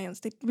like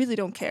science. They really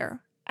don't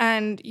care.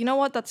 And you know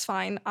what? That's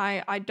fine.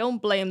 I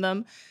don't blame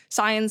them.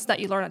 Science that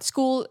you learn at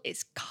school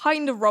is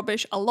kind of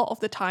rubbish a lot of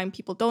the time.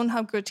 People don't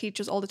have good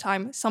teachers all the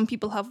time. Some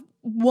people have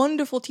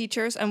wonderful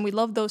teachers, and we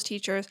love those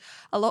teachers.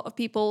 A lot of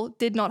people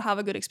did not have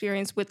a good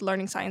experience with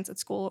learning science at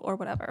school or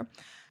whatever.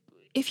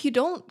 If you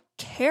don't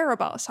care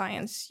about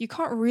science, you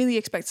can't really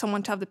expect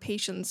someone to have the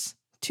patience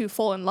to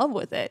fall in love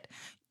with it.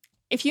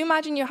 If you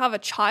imagine you have a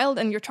child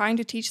and you're trying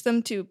to teach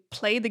them to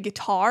play the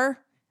guitar,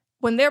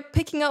 when they're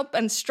picking up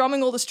and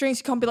strumming all the strings,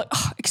 you can't be like,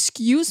 oh,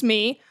 excuse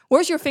me,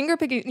 where's your finger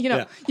picking?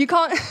 You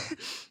can't.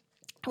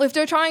 If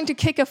they're trying to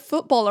kick a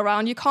football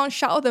around, you can't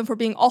shout at them for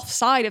being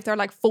offside if they're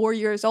like 4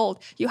 years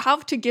old. You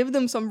have to give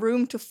them some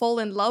room to fall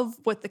in love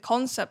with the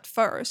concept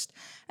first.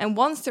 And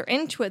once they're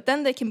into it,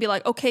 then they can be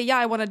like, okay, yeah,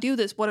 I want to do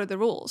this. What are the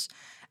rules?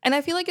 And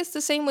I feel like it's the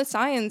same with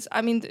science.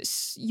 I mean,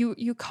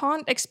 you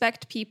can't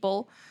expect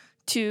people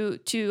to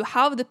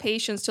have the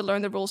patience to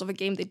learn the rules of a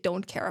game they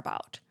don't care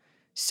about.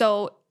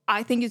 So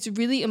I think it's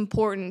really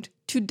important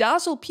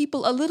dazzle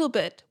people a little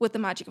bit with the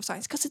magic of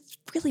science, because it's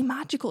really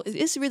magical. It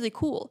is really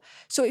cool.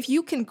 So if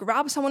you can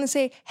grab someone and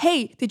say,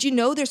 hey, did you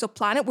know there's a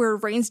planet where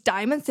it rains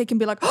diamonds? They can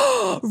be like,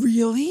 oh,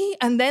 really?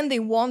 And then they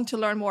want to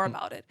learn more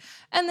about it.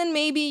 And then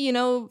maybe, you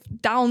know,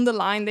 down the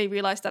line, they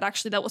realize that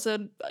actually that was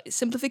a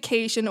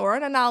simplification or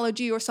an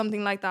analogy or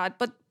something like that.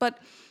 But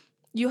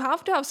you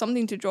have to have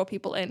something to draw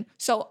people in.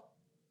 So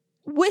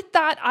with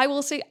that, I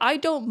will say I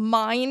don't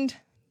mind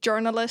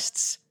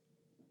journalists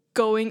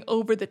going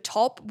over the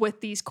top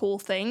with these cool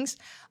things,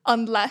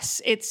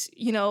 unless it's,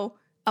 you know,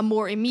 a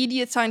more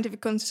immediate scientific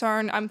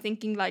concern. I'm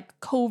thinking like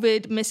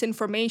COVID,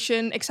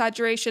 misinformation,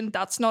 exaggeration.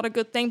 That's not a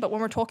good thing. But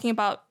when we're talking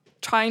about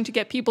trying to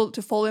get people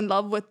to fall in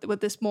love with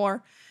this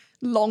more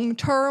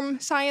long-term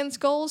science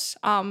goals,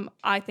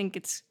 I think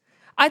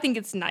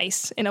it's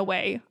nice in a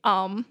way.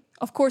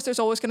 Of course, there's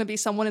always going to be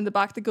someone in the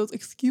back that goes,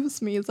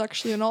 excuse me, it's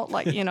actually not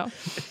like, you know.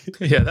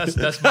 Yeah, that's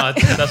mad.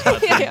 That's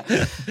mad.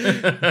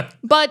 Yeah.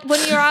 But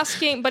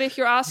if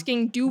you're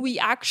asking, do we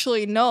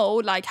actually know,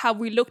 like, have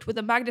we looked with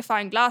a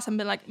magnifying glass and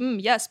been like,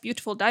 yes,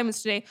 beautiful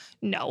diamonds today?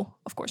 No,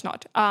 of course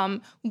not.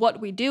 What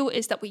we do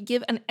is that we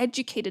give an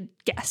educated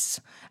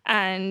guess.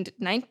 And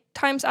 9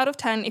 times out of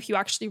 10, if you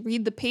actually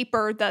read the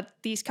paper that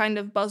these kind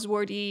of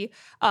buzzwordy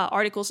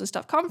articles and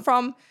stuff come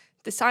from,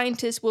 the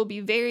scientists will be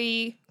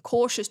very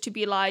cautious to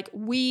be like,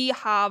 we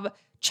have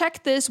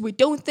checked this, we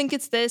don't think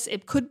it's this,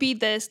 it could be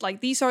this,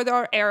 like these are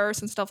our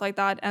errors and stuff like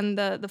that. And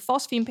the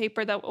phosphine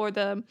paper or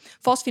the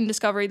phosphine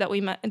discovery that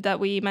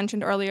we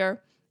mentioned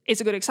earlier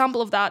is a good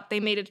example of that. They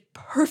made it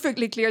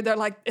perfectly clear. They're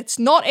like, it's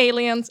not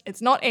aliens,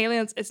 it's not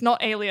aliens, it's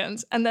not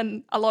aliens. And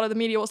then a lot of the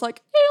media was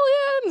like,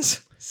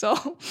 aliens.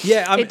 So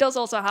yeah, it does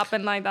also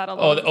happen like that a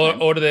lot.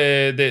 Or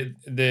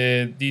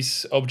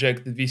this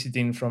object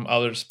visiting from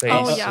outer space.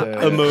 Oh yeah,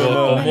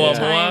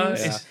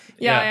 Oumuamua.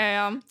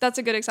 Yeah. That's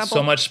a good example.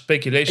 So much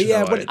speculation.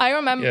 Yeah, about it. I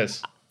remember.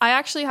 Yes. I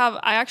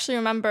actually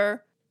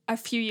remember a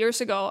few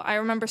years ago. I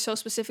remember so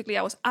specifically.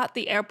 I was at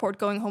the airport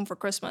going home for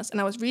Christmas, and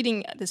I was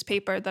reading this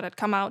paper that had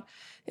come out.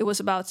 It was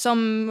about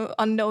some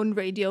unknown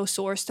radio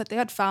source that they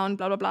had found.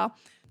 Blah blah blah.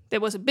 There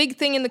was a big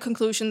thing in the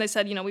conclusion. They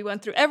said, you know, we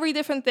went through every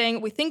different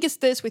thing. We think it's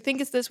this, we think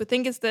it's this, we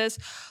think it's this.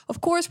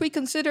 Of course, we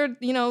considered,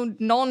 you know,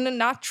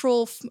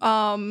 non-natural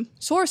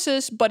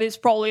sources, but it's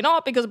probably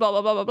not because blah,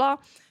 blah, blah, blah, blah.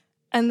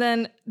 And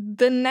then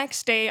the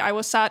next day I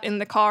was sat in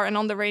the car and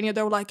on the radio,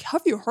 they were like,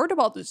 have you heard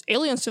about this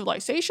alien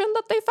civilization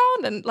that they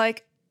found? And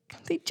like,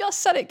 they just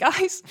said it,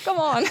 guys. Come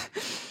on.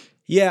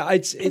 Yeah,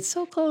 it's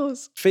so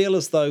close. Feel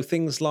as though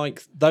things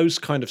like those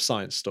kind of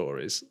science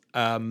stories,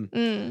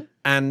 and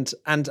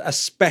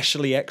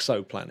especially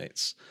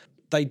exoplanets,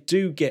 they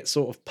do get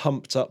sort of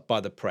pumped up by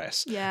the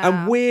press. Yeah,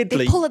 and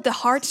weirdly, they pull at the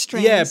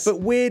heartstrings. Yeah,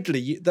 but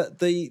weirdly,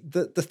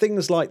 the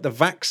things like the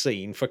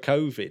vaccine for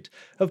COVID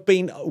have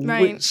been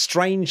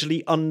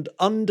strangely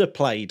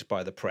underplayed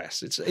by the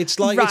press. It's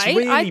like it's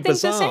really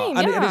bizarre,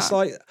 and it's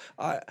like.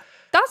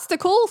 That's the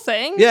cool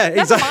thing. Yeah,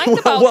 exactly.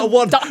 Never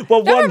mind about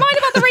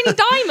the raining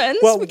diamonds.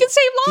 We can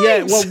save lives.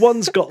 Yeah, well,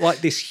 one's got like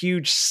this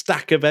huge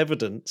stack of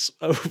evidence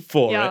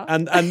for it,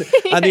 and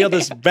the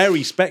other's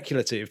very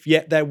speculative.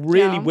 Yet they're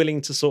really willing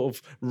to sort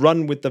of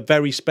run with the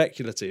very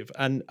speculative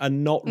and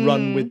not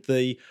run with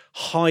the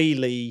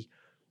highly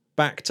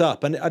backed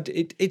up. And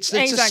it's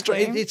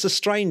a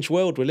strange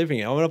world we're living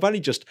in. I mean, I've only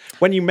just,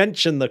 when you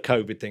mentioned the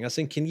COVID thing, I was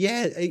thinking,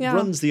 it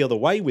runs the other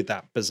way with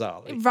that,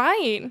 bizarrely.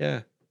 Right.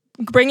 Yeah.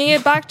 Bringing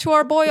it back to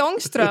our boy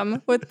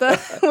Ångström with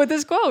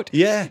this quote.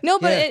 Yeah. No,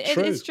 but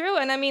it's true.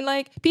 And I mean,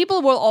 like,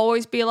 people will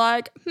always be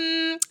like,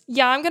 I'm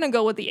going to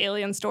go with the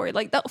alien story.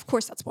 Like, that, of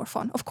course, that's more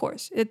fun. Of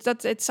course. It's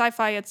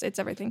sci-fi. It's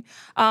everything.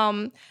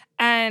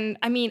 And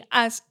I mean,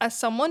 as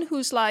someone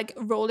who's like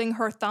rolling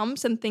her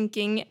thumbs and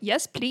thinking,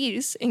 yes,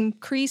 please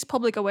increase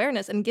public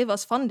awareness and give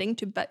us funding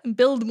to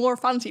build more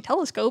fancy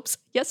telescopes.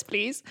 Yes,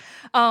 please.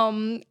 I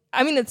mean,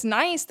 it's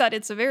nice that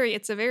it's a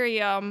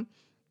very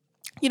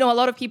you know, a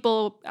lot of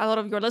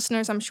your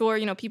listeners, I'm sure,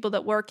 you know, people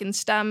that work in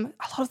STEM,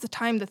 a lot of the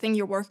time, the thing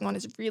you're working on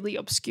is really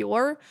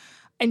obscure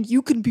and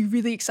you can be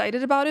really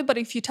excited about it. But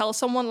if you tell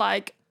someone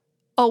like,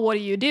 oh, what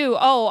do?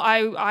 Oh,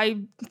 I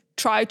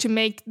try to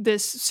make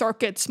this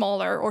circuit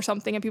smaller or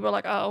something. And people are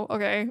like, oh,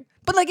 okay.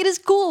 But like, it is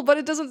cool, but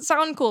it doesn't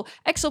sound cool.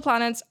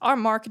 Exoplanets, our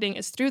marketing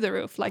is through the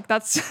roof. Like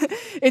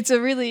it's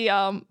a really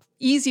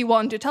easy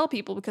one to tell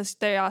people because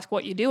they ask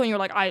what you do and you're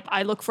like,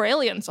 I look for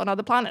aliens on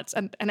other planets,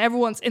 and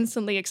everyone's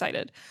instantly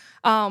excited.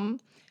 So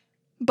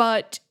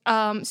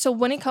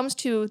when it comes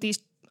to these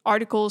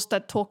articles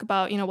that talk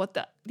about, you know, what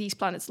these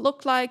planets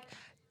look like,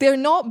 they're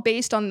not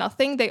based on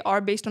nothing. They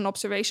are based on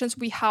observations.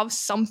 We have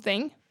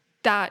something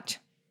that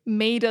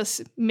made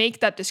us make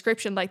that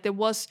description. Like there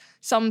was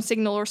some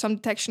signal or some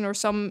detection or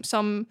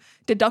some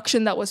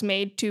deduction that was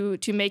made to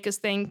make us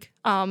think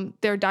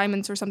they're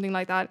diamonds or something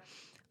like that.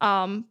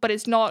 But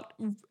it's not,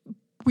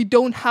 we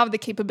don't have the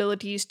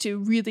capabilities to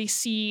really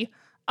see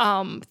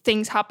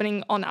things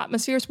happening on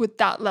atmospheres with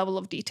that level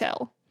of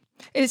detail.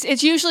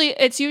 It's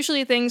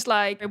usually things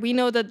like, we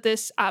know that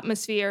this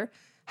atmosphere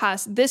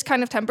has this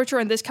kind of temperature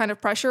and this kind of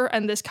pressure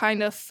and this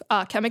kind of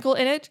chemical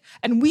in it.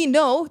 And we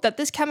know that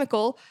this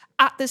chemical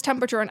at this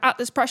temperature and at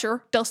this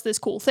pressure does this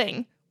cool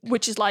thing,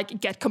 which is like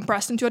get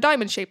compressed into a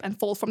diamond shape and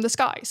fall from the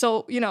sky.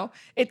 So,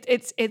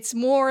 it's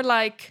more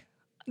like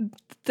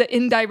the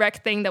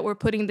indirect thing that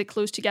we're putting the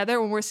clues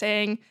together when we're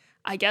saying,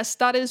 I guess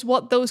that is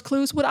what those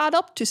clues would add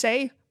up to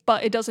say,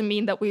 but it doesn't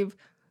mean that we've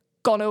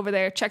gone over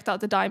there, checked out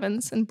the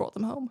diamonds, and brought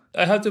them home.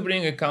 I have to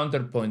bring a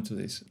counterpoint to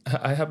this.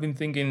 I have been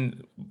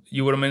thinking,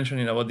 you were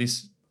mentioning about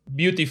this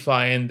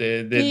beautifying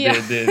the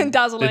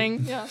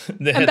dazzling,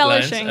 the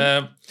headlines,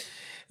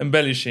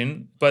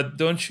 embellishing. But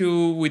don't you,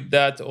 with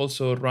that,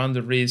 also run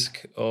the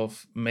risk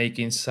of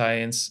making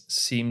science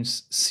seem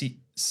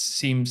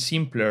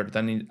simpler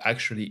than it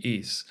actually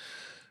is?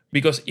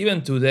 Because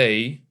even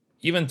today,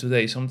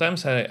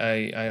 sometimes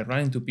I run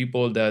into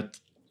people that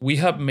we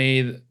have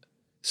made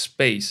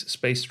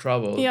space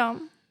travel. Yeah.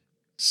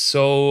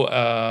 So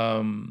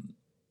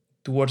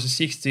towards the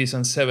 60s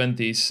and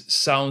 70s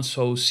sounds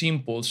so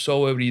simple,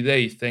 so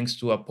everyday, thanks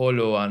to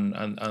Apollo and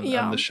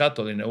the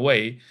shuttle in a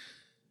way,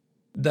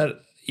 that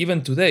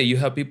even today you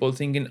have people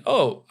thinking,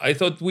 oh, I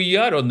thought we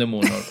are on the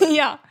moon already.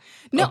 Yeah.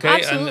 No,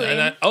 okay?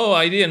 Absolutely.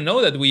 I didn't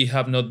know that we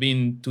have not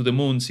been to the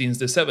moon since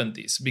the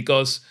 70s,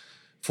 because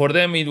for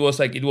them, it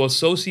was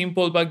so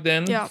simple back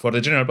then. Yeah. For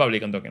the general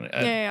public, I'm talking.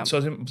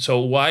 So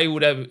why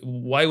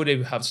would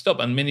they have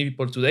stopped? And many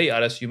people today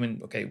are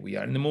assuming, okay, we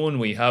are in the moon,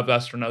 we have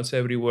astronauts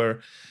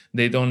everywhere.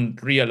 They don't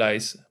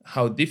realize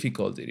how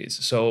difficult it is.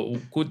 So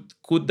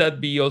could that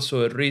be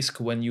also a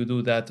risk when you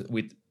do that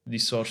with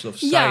this sort of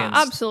science? Yeah,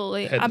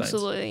 absolutely, headlines?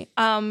 Absolutely.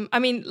 I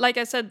mean, like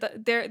I said,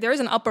 there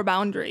is an upper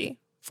boundary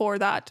for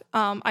that.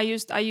 I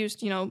used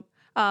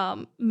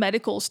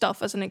medical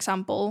stuff as an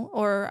example,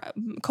 or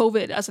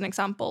COVID as an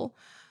example.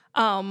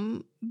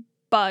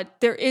 But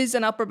there is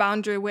an upper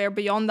boundary where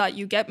beyond that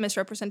you get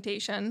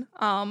misrepresentation,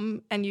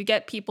 and you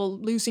get people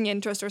losing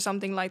interest or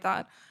something like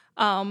that.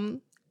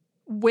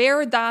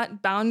 Where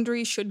that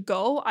boundary should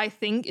go, I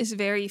think, is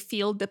very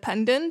field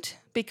dependent,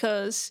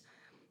 because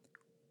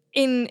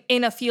in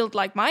a field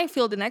like my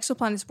field in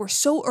exoplanets, we're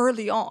so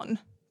early on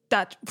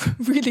that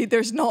really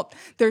there's not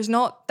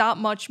that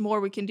much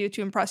more we can do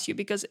to impress you,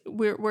 because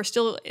we're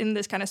still in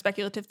this kind of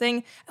speculative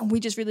thing, and we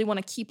just really want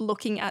to keep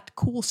looking at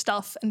cool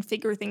stuff and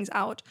figure things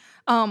out.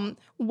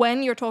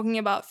 When you're talking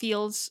about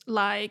fields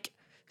like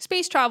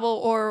space travel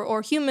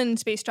or human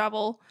space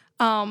travel,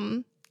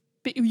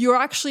 you're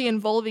actually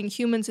involving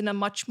humans in a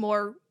much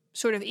more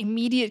sort of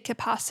immediate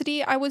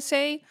capacity, I would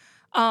say.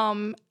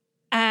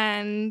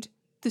 And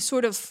the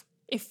sort of,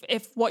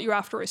 if what you're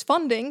after is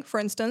funding, for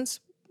instance,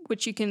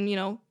 which you can,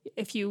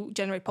 if you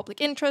generate public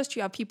interest,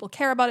 you have people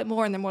care about it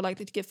more and they're more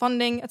likely to give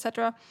funding,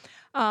 etc.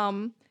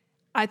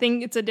 I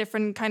think it's a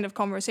different kind of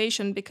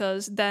conversation,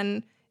 because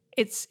then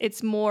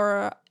it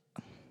more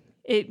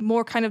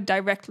kind of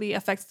directly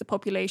affects the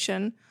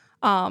population.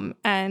 And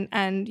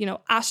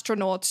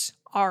astronauts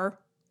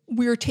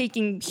we're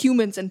taking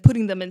humans and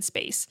putting them in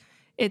space.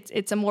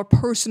 It's a more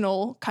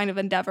personal kind of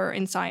endeavor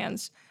in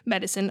science.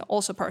 Medicine,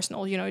 also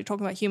personal. You're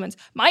talking about humans.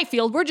 My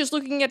field, we're just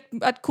looking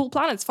at cool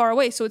planets far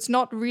away, so it's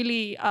not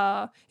really.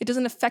 It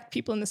doesn't affect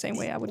people in the same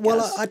way, I would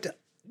guess.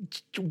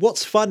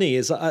 What's funny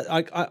is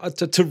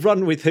to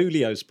run with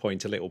Julio's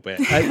point a little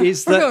bit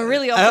is that we're going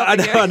really off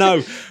topic here. I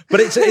know, but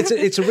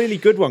it's a really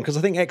good one, because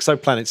I think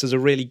exoplanets is a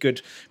really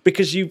good,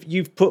 because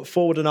you've put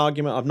forward an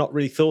argument I've not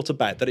really thought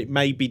about, that it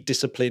may be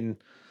discipline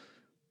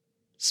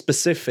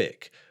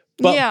specific.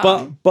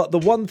 But the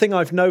one thing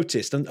I've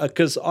noticed, and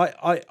because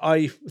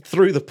I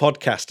through the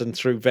podcast and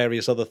through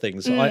various other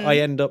things, I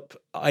end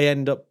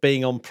up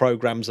being on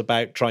programs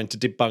about trying to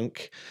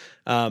debunk,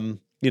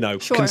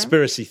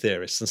 conspiracy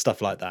theorists and stuff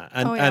like that,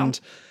 and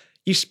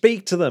you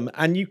speak to them,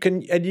 and you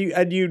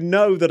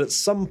know that at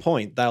some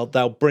point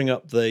they'll bring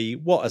up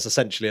what is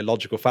essentially a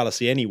logical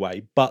fallacy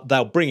anyway, but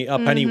they'll bring it up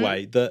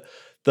anyway.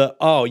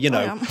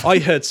 I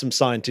heard some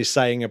scientists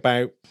saying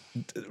about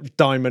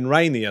diamond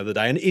rain the other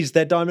day, and is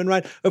there diamond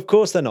rain? Of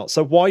course they're not.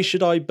 So why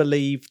should I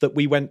believe that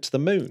we went to the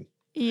moon?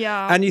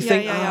 Yeah, and you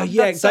think,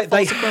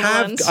 they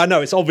have. I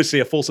know it's obviously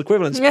a false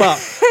equivalence,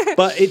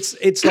 but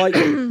it's like,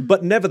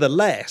 but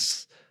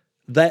nevertheless,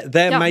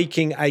 they're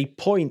making a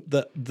point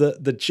that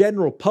the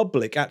general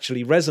public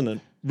actually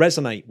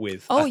resonate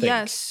with. Oh,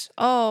 yes.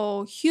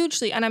 Oh,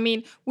 hugely. And I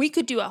mean, we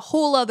could do a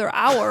whole other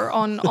hour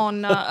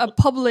on a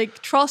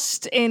public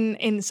trust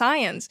in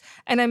science.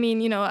 And I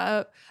mean,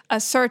 a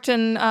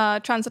certain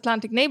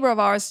transatlantic neighbor of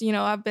ours,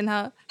 I've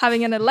been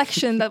having an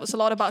election that was a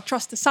lot about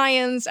trust to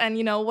science and,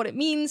 what it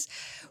means.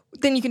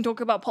 Then you can talk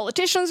about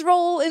politicians'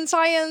 role in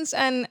science,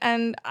 and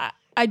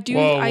I do.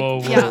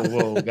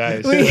 Whoa,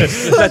 guys!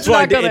 That's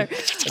why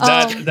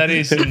that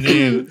is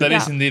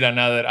indeed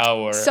another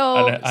hour.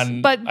 So,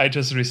 but I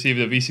just received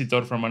a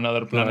visitor from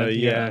another planet.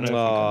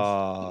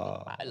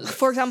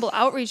 For example,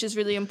 outreach is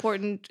really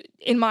important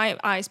in my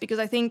eyes, because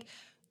I think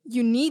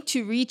you need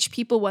to reach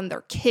people when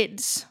they're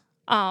kids.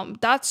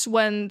 That's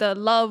when the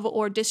love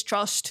or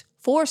distrust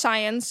for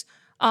science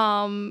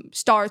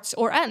starts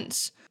or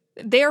ends.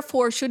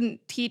 therefore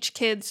shouldn't teach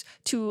kids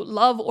to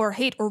love or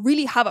hate or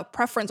really have a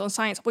preference on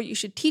science. What you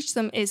should teach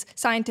them is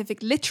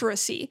scientific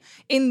literacy,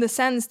 in the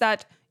sense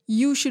that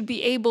you should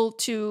be able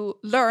to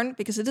learn,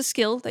 because it's a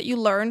skill that you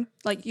learn,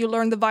 like you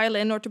learn the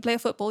violin or to play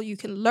football, you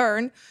can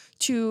learn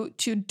to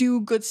do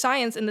good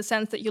science, in the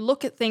sense that you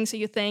look at things and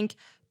you think,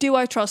 do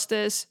I trust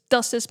this?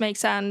 Does this make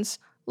sense?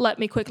 Let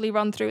me quickly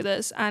run through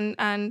this.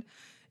 And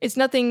it's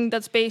nothing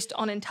that's based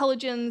on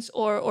intelligence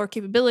or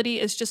capability.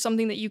 It's just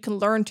something that you can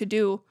learn to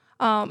do,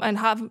 and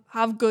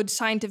have good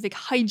scientific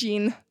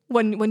hygiene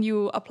when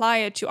you apply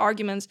it to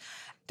arguments.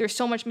 There's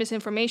so much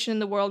misinformation in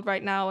the world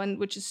right now, and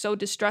which is so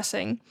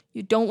distressing.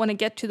 You don't want to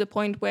get to the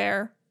point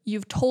where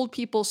you've told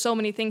people so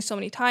many things so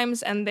many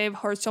times, and they've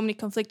heard so many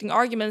conflicting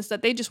arguments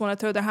that they just want to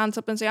throw their hands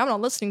up and say, I'm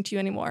not listening to you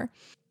anymore.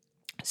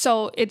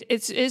 So it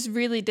is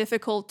really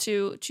difficult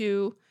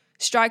to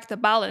strike the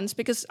balance,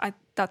 because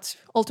that's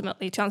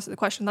ultimately, to answer the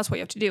question, that's what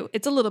you have to do.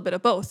 It's a little bit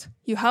of both.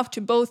 You have to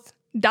both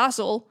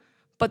dazzle,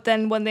 but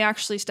then when they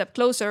actually step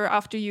closer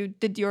after you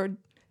did your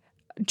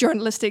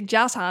journalistic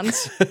jazz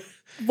hands,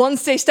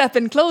 once they step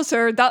in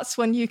closer, that's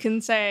when you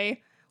can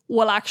say,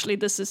 well, actually,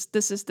 this is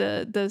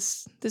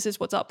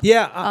what's up.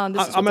 Yeah,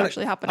 this is what's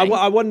actually happening.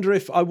 I wonder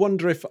if a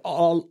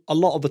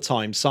lot of the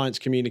time science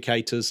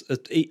communicators,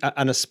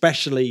 and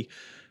especially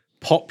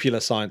popular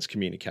science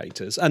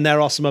communicators, and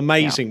there are some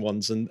amazing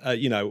ones, and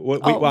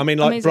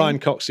amazing. Brian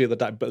Cox the other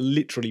day, but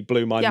literally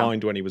blew my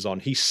mind when he was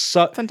on. He's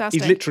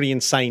fantastic. He's literally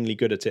insanely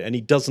good at it, and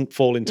he doesn't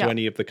fall into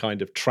any of the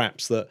kind of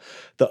traps that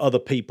other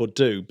people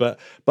do. But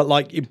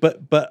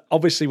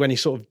obviously, when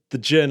he's sort of the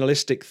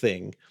journalistic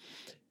thing,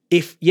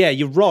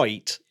 you're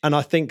right, and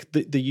I think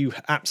that you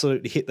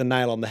absolutely hit the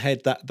nail on the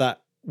head.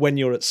 That when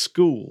you're at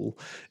school,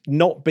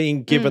 not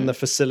being given the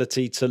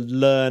facility to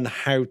learn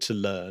how to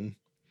learn.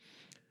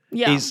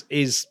 That's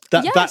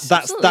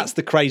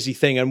the crazy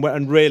thing,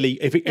 and really,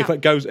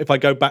 if I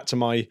go back to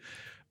my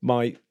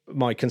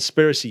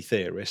conspiracy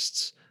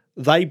theorists,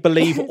 they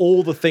believe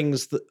all the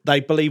things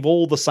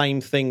all the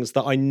same things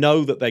that I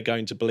know that they're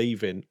going to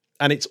believe in,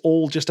 and it's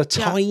all just a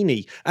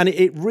tiny, and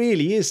it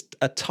really is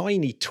a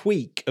tiny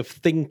tweak of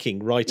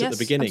thinking at the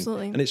beginning,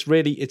 absolutely. And it's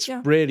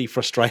really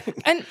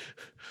frustrating.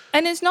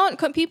 And it's not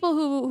people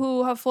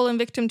who have fallen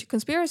victim to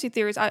conspiracy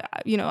theories.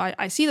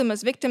 I see them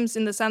as victims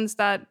in the sense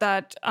that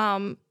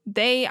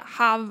they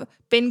have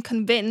been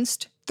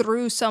convinced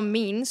through some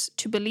means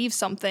to believe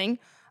something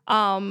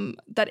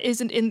that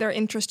isn't in their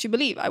interest to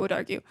believe, I would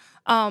argue.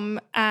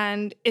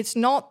 And it's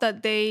not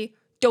that they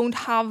don't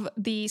have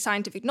the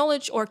scientific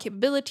knowledge or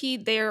capability.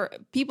 They're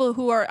people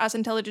who are as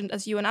intelligent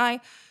as you and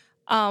I.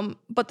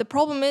 But the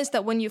problem is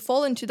that when you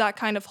fall into that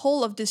kind of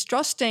hole of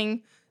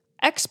distrusting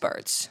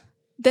experts,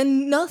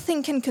 then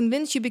nothing can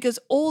convince you, because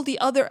all the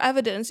other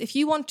evidence, if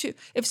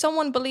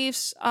someone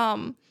believes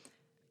a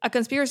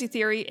conspiracy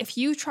theory, if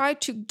you try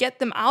to get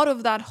them out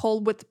of that hole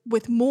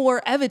with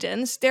more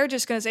evidence, they're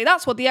just going to say,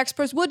 that's what the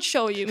experts would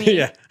show you.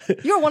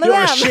 You're one of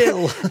them. A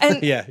shill.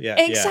 And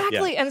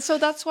exactly. And so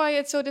that's why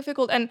it's so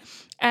difficult.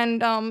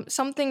 And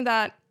something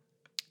that,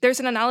 there's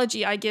an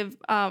analogy I give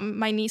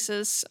my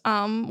nieces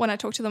when I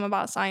talk to them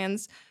about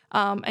science.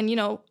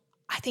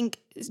 I think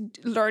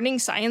learning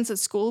science at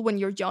school when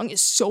you're young is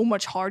so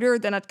much harder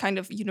than at kind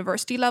of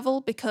university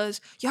level,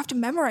 because you have to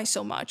memorize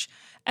so much.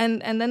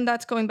 And then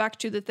that's going back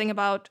to the thing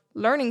about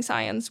learning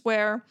science,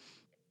 where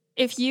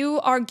if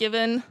you are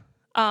given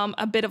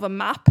a bit of a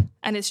map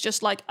and it's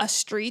just like a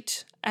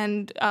street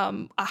and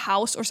a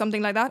house or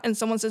something like that, and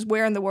someone says,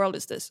 where in the world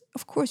is this?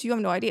 Of course, you have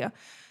no idea.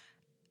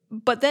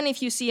 But then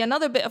if you see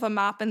another bit of a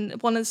map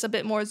and one is a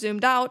bit more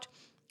zoomed out,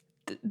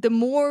 the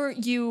more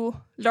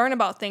you learn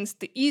about things,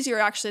 the easier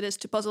actually it is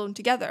to puzzle them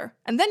together.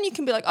 And then you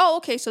can be like, oh,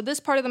 okay, so this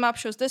part of the map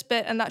shows this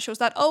bit and that shows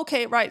that.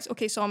 Okay, right.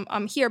 Okay, so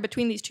I'm here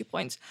between these 2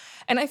 points.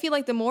 And I feel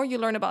like the more you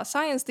learn about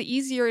science, the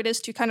easier it is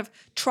to kind of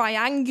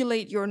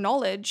triangulate your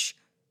knowledge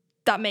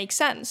that makes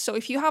sense. So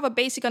if you have a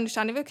basic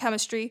understanding of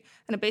chemistry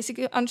and a basic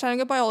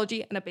understanding of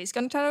biology and a basic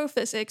understanding of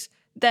physics,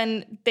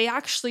 then they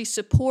actually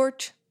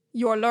support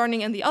your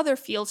learning in the other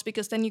fields,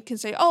 because then you can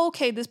say, oh,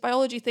 okay, this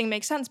biology thing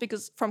makes sense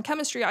because from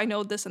chemistry, I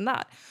know this and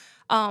that.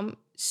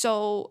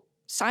 So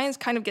science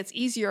kind of gets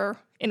easier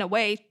in a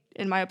way,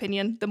 in my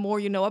opinion, the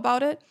more you know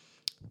about it.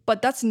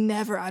 But that's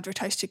never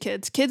advertised to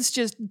kids. Kids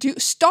just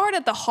start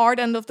at the hard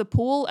end of the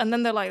pool, and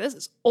then they're like, this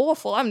is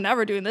awful, I'm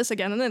never doing this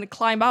again. And then they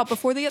climb out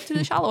before they get to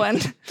the shallow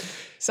end.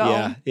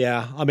 So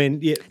yeah. I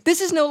mean, this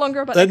is no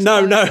longer about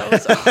no.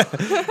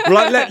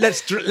 Right,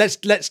 let's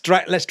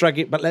drag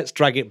it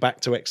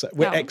back to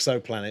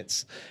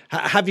exoplanets.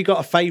 Have you got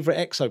a favorite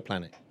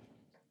exoplanet?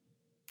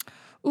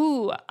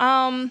 Ooh,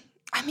 I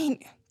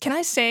mean, can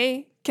I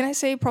say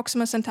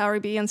Proxima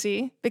Centauri B and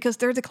C? Because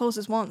they're the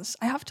closest ones.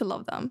 I have to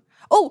love them.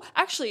 Oh,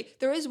 actually,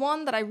 there is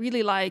one that I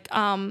really like.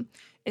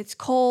 It's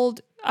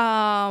called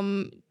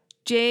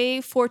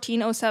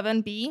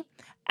J1407b,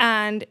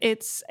 and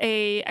it's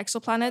a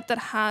exoplanet that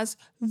has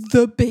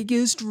the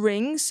biggest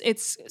rings.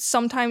 It's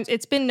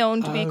been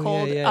known to be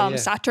called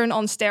Saturn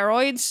on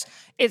steroids.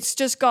 It's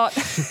just got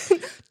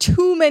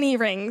too many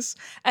rings,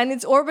 and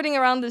it's orbiting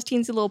around this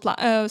teensy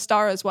little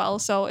star as well.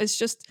 So it's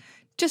just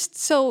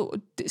so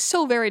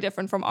very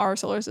different from our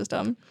solar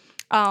system.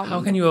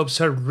 How can you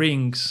observe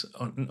rings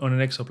on an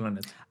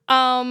exoplanet?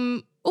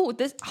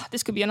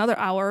 This could be another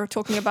hour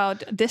talking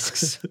about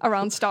disks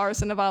around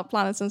stars and about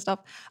planets and stuff.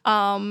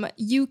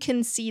 You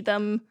can see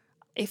them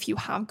if you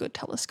have good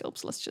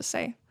telescopes, let's just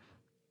say.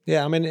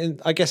 Yeah, I mean,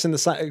 I guess in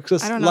the... I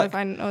don't know if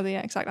I know the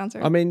exact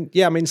answer. I mean,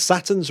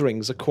 Saturn's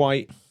rings are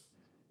quite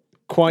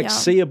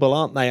seeable,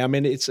 aren't they? I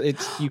mean, it's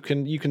you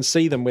can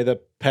see them with a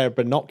pair of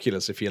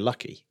binoculars if you're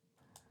lucky.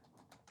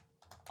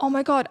 Oh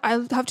my God, I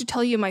have to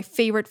tell you my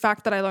favorite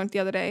fact that I learned the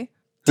other day.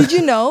 Did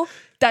you know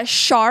that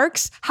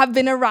sharks have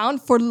been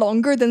around for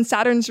longer than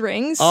Saturn's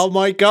rings? Oh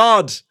my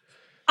God.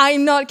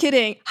 I'm not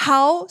kidding.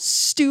 How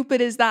stupid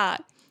is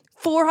that?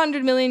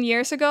 400 million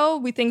years ago,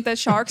 we think that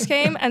sharks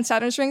came, and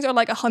Saturn's rings are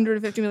like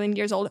 150 million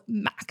years old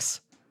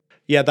max.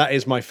 Yeah, that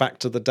is my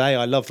fact of the day.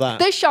 I love that.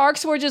 The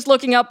sharks were just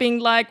looking up being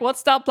like,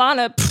 what's that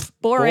planet? Pfft,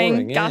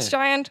 boring. Gas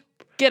giant.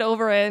 Get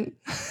over it.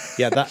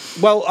 Yeah,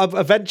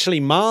 eventually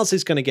Mars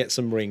is going to get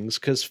some rings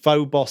because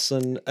Phobos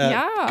and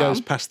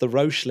goes past the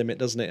Roche limit,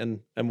 doesn't it?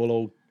 And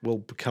we'll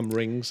become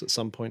rings at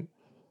some point.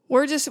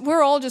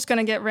 We're all just going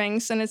to get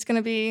rings, and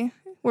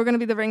we're going to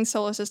be the ring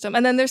solar system.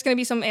 And then there's going to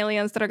be some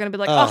aliens that are going to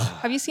be like,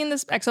 have you seen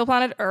this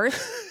exoplanet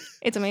Earth?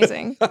 It's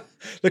amazing.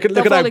 look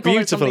at how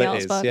beautiful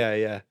it is.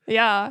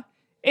 Yeah.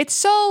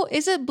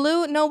 Is it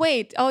blue? No,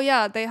 wait. Oh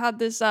yeah, they had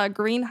this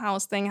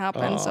greenhouse thing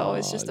happen, so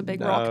it's just a big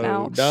rock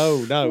now.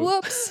 No.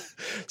 Whoops.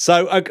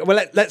 So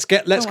let's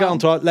get on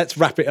to let's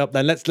wrap it up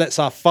then. Let's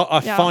our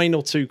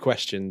final two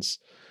questions.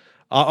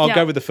 I'll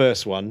go with the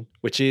first one,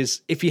 which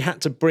is if you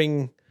had to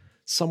bring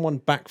someone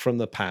back from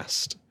the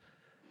past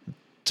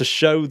to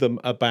show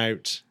them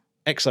about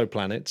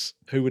exoplanets,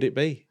 who would it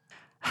be?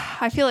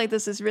 I feel like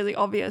this is really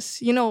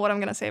obvious. You know what I'm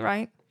going to say,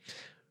 right?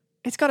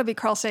 It's got to be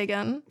Carl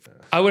Sagan.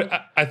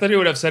 I thought you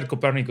would have said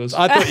Copernicus.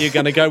 I thought you were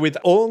going to go with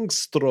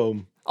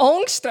Ångström.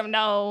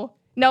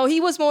 No,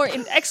 he was more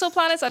in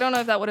exoplanets. I don't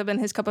know if that would have been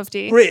his cup of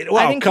tea. Really?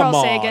 Well, I think come Carl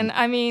on. Sagan.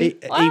 I mean,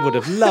 he would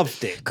have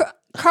loved it.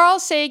 Carl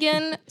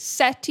Sagan,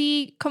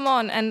 SETI, come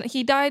on. And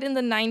he died in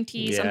the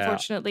 90s,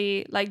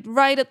 unfortunately, like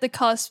right at the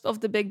cusp of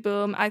the big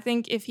boom. I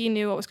think if he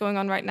knew what was going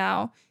on right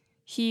now,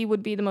 he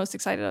would be the most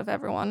excited of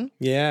everyone.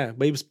 Yeah,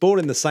 but he was born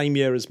in the same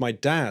year as my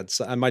dad,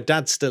 and my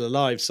dad's still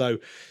alive. So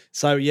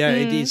it's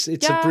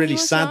really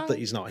sad that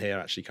he's not here,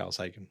 actually, Carl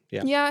Sagan.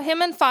 Yeah,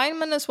 him and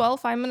Feynman as well.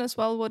 Feynman as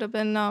well would have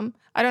been,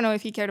 I don't know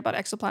if he cared about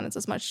exoplanets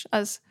as much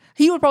as,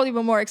 he would probably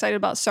be more excited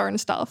about CERN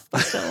stuff,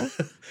 but still.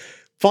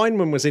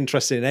 Feynman was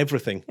interested in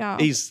everything. Yeah.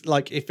 He's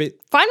like,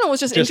 Feynman was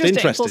just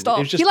interesting, full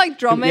stop. He liked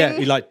drumming. Yeah,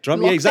 he liked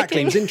drumming. Yeah, exactly.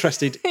 He was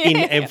interested in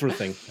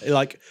everything.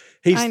 Like,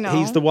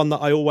 he's the one that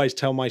I always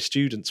tell my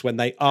students when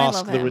they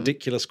ask the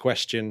ridiculous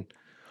question,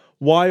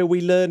 why are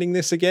we learning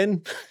this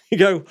again? You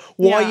go,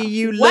 why are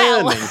you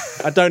learning?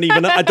 I don't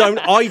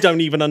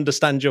even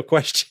understand your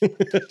question.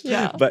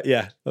 But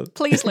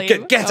please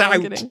leave. Get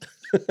out.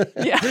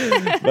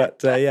 But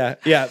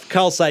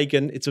Carl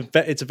Sagan, it's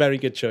a very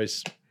good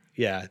choice.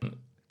 Yeah.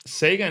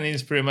 Sagan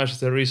is pretty much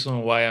the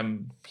reason why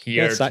I'm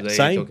here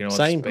today talking about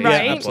space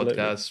right?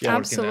 podcast.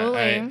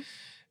 Absolutely.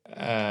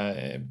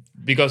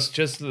 Because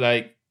just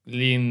like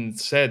Lynn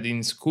said,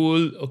 in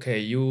school, okay,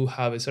 you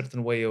have a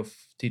certain way of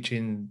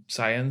teaching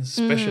science,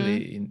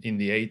 especially in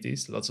the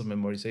 80s, lots of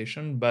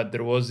memorization. But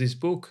there was this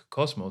book,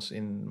 Cosmos,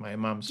 in my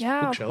mom's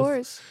bookshelf. Of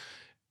course.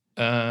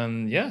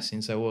 And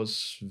since I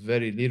was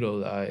very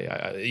little,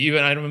 I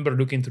remember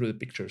looking through the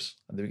pictures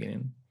at the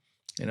beginning,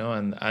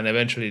 and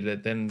eventually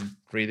then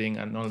reading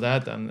and all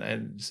that. And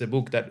it's a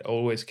book that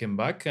always came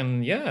back.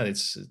 And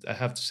I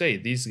have to say,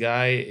 this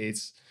guy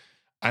is...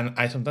 And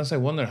I sometimes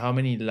wonder how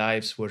many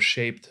lives were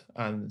shaped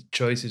and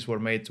choices were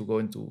made to go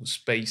into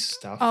space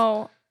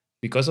stuff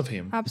because of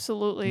him.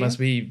 Absolutely. It must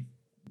be.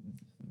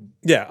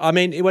 Yeah, I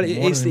mean,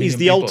 he's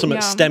the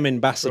ultimate STEM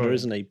ambassador,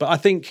 isn't he? But I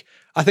think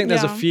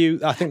there's a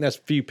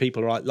few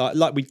people, right?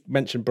 Like we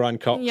mentioned, Brian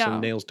Cox and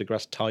Neil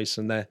deGrasse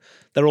Tyson.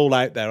 They're all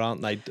out there,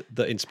 aren't they?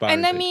 That inspire.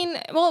 And I mean,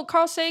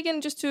 Carl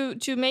Sagan, just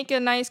to make a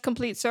nice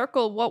complete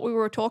circle, what we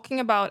were talking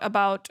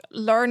about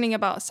learning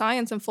about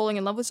science and falling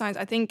in love with science.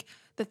 I think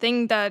the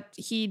thing that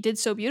he did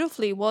so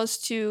beautifully was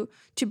to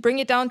bring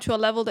it down to a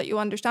level that you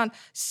understand.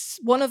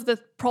 One of the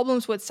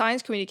problems with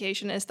science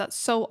communication is that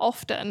so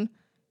often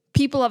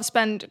people have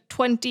spent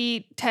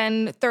 20,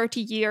 10,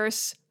 30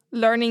 years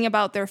learning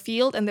about their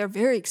field, and they're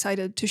very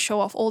excited to show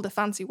off all the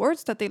fancy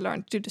words that they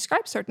learned to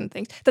describe certain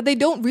things, that they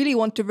don't really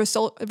want to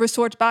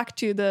resort back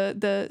to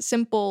the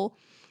simple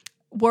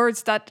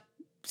words that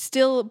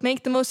still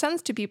make the most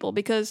sense to people.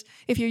 Because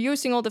if you're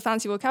using all the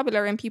fancy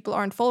vocabulary and people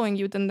aren't following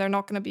you, then they're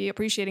not going to be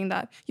appreciating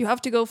that. You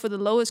have to go for the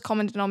lowest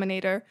common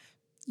denominator.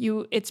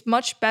 It's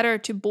much better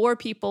to bore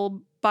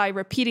people by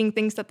repeating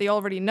things that they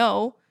already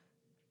know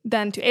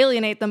than to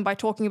alienate them by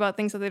talking about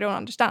things that they don't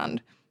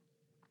understand.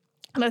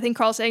 And I think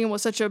Carl Sagan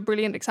was such a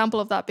brilliant example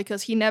of that,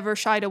 because he never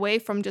shied away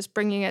from just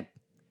bringing it,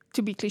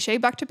 to be cliche,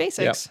 back to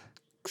basics.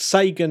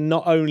 Sagan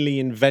not only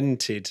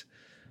invented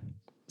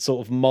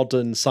sort of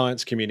modern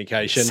science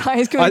communication.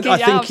 Science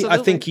communication, I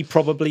think he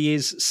probably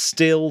is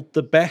still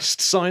the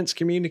best science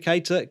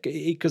communicator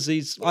because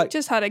he's like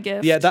just had a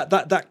gift. Yeah,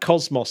 that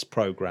Cosmos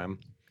program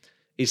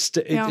is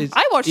still.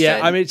 I watched it.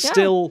 Yeah, I mean, it's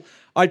still.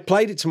 I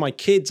played it to my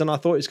kids and I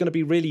thought it was going to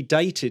be really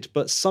dated,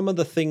 but some of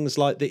the things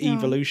like the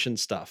evolution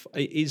stuff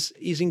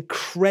is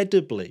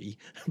incredibly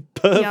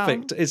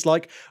perfect. It's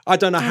like, I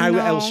don't know how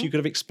else you could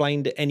have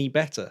explained it any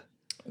better.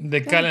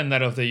 The calendar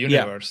of the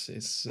universe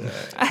is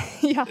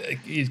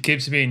it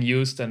keeps being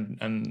used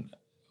and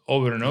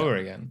over and over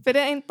again. If it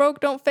ain't broke,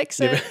 don't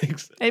fix it.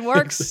 It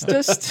works.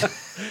 Just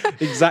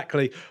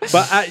exactly.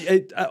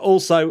 But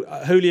also,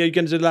 Julio, you're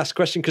going to do the last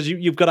question because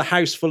you've got a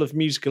house full of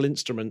musical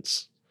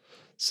instruments.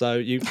 So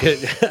you could,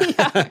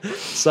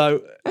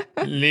 so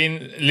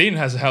Lynn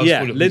has a house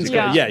full of Lynn's music.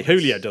 got,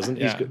 Julio doesn't,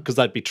 because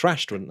they'd be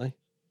trashed, wouldn't they?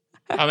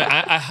 I mean,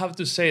 I have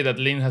to say that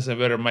Lynn has a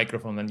better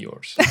microphone than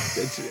yours.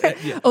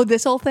 Oh,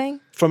 this whole thing?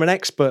 From an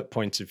expert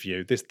point of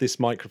view, this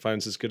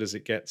microphone's as good as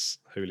it gets,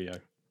 Julio.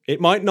 It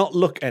might not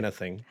look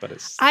anything, but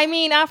it's... I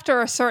mean,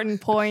 after a certain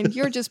point,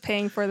 you're just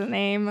paying for the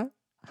name.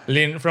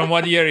 Lynn, from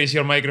what year is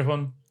your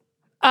microphone?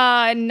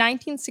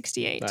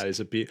 1968. That is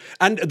a beauty.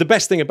 And the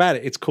best thing about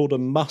it, it's called a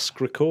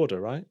Musk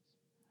recorder, right?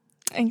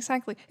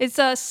 Exactly. It's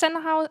a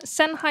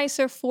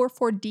Sennheiser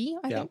 44D,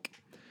 I think.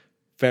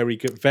 Very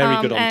good.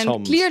 Very good on and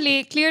toms.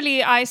 Clearly,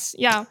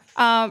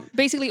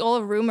 basically all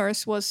of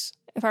Rumors was,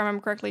 if I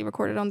remember correctly,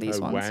 recorded on these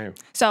ones. Wow.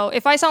 So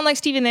if I sound like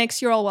Stevie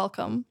Nicks, you're all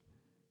welcome.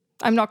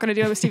 I'm not going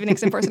to do a Stevie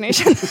Nicks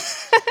impersonation.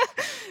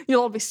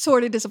 You'll all be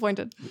sorely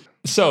disappointed.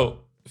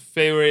 So,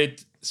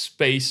 favorite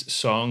space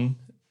song?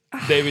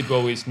 David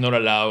Bowie's Not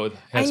Allowed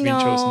has been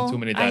chosen too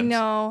many times. I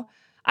know.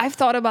 I've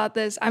thought about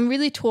this. I'm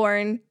really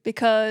torn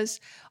because,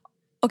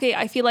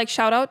 I feel like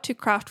shout out to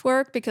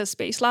Kraftwerk because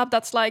Spacelab,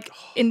 that's like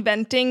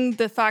inventing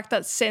the fact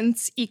that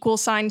synths =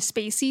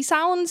 spacey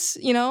sounds,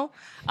 So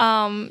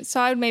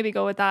I would maybe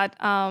go with that.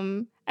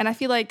 And I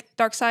feel like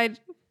Dark Side,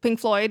 Pink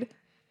Floyd,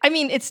 I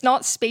mean, it's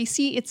not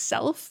spacey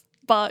itself,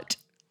 but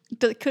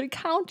could it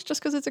count just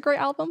because it's a great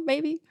album?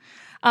 Maybe.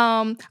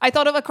 I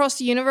thought of Across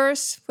the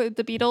Universe with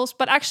the Beatles,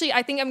 but actually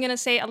I think I'm going to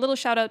say a little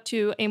shout out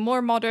to a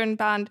more modern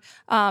band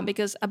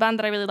because a band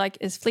that I really like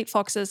is Fleet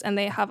Foxes, and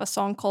they have a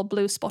song called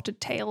Blue Spotted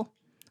Tail.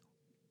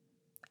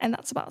 And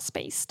that's about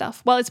space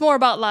stuff. Well, it's more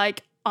about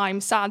like,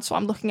 I'm sad, so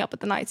I'm looking up at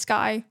the night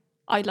sky.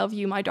 I love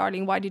you, my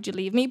darling. Why did you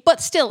leave me?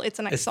 But still, it's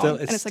a nice song.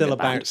 It's still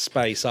about band.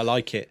 Space. I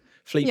like it.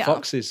 Fleet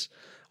Foxes.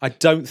 I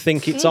don't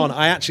think it's on.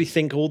 I actually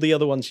think all the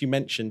other ones you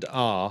mentioned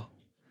are.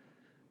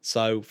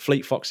 So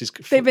Fleet Foxes,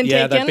 they've been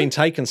taken. They've been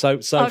taken. So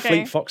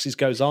Fleet Foxes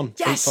goes on.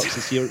 Yes. Fleet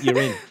Foxes, you're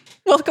in.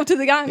 Welcome to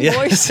the gang,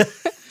 boys.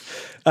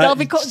 They'll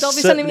be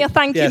sending me a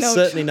thank you note.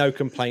 Certainly no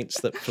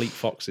complaints that Fleet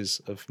Foxes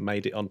have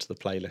made it onto the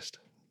playlist.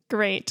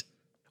 Great.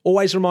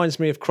 Always reminds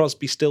me of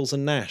Crosby, Stills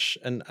and Nash,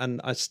 and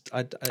I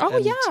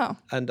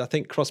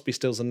think Crosby,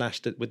 Stills and Nash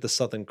did with the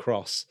Southern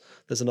Cross.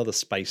 There's another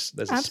space.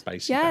 There's a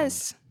space.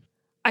 Yes.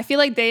 I feel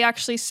like they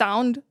actually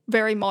sound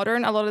very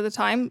modern a lot of the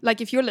time. Like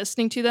if you're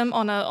listening to them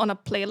on a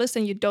playlist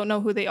and you don't know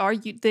who they are,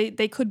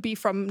 they could be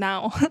from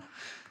now.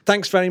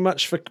 Thanks very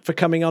much for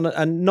coming on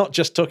and not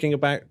just talking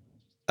about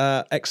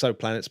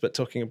exoplanets, but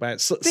talking about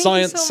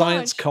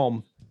science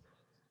com.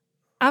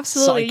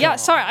 Absolutely. Yeah,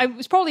 sorry. I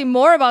was probably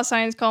more about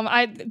science com.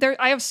 I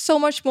have so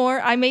much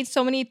more. I made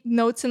so many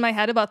notes in my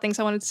head about things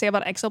I wanted to say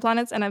about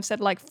exoplanets, and I've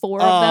said like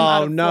 4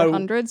 of them out of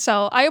 400.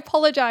 So I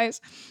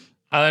apologize.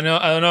 I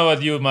don't know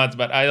about you, Matt,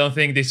 but I don't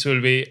think this will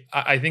be.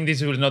 I think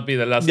this will not be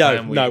the last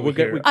time we I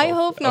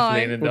hope not.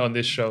 Lynn on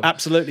this show.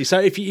 Absolutely. So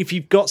if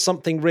you've got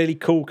something really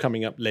cool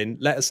coming up, Lynn,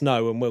 let us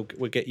know, and we'll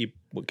get you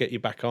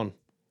back on.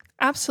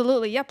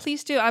 Absolutely, yeah.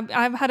 Please do.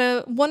 I've had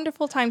a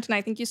wonderful time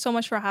tonight. Thank you so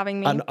much for having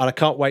me. And I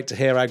can't wait to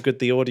hear how good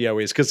the audio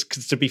is, because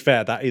to be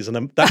fair, that is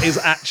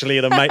actually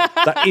an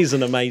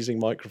amazing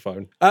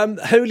microphone.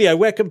 Julio,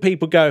 where can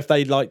people go if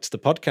they liked the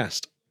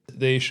podcast?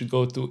 They should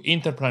go to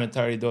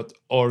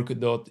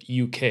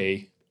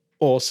interplanetary.org.uk.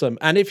 Awesome.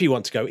 And if you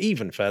want to go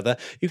even further,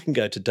 you can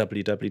go to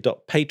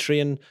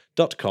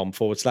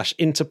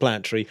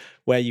www.patreon.com/interplanetary,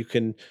 where you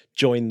can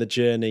join the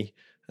journey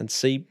and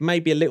see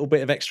maybe a little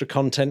bit of extra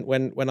content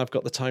when I've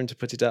got the time to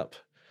put it up.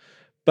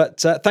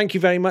 But thank you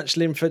very much,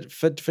 Lynn,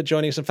 for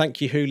joining us, and thank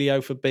you,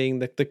 Julio, for being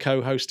the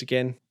co-host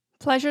again.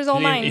 Pleasure's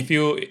all mine.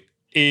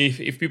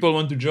 If people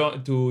want to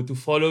join to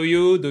follow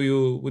you,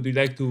 would you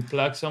like to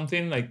plug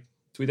something like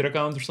Twitter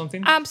account or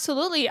something?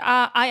 Absolutely.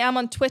 I am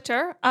on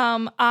Twitter.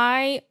 I'm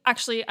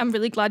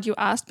really glad you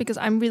asked, because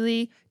I'm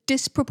really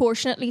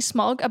disproportionately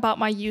smug about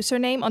my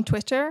username on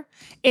Twitter.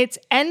 It's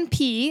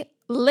NP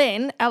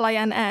Lynn,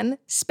 Linn,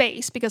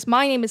 space, because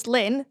my name is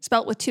Lynn,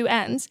 spelled with 2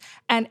 N's,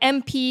 and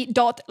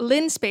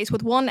mp.lin space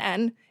with 1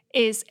 N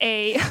is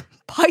a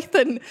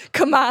Python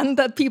command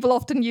that people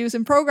often use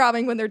in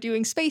programming when they're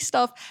doing space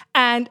stuff.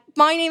 And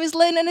my name is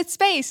Lynn and it's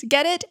space.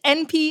 Get it?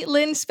 NP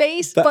Lynn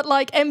space, but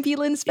like MP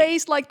Lynn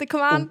space, like the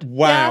command.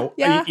 Wow.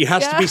 Yeah, it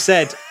has to be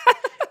said.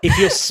 If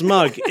you're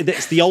smug,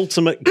 it's the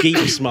ultimate geek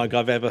smug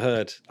I've ever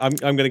heard. I'm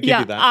going to give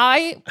you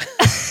that.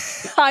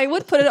 I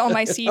would put it on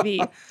my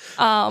CV.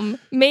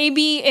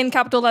 Maybe in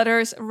capital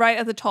letters right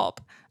at the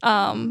top.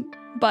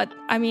 But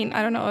I mean,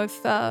 I don't know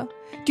if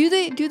do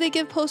they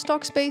give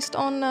postdocs based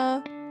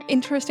on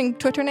interesting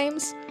Twitter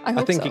names?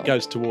 I think it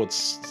goes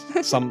towards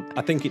some.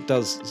 I think it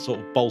does sort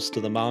of bolster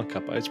the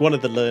markup. It's one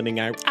of the learning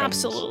outcomes.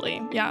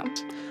 Absolutely, yeah.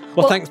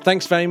 Well,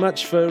 thanks very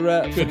much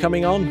for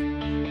coming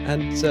on.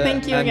 And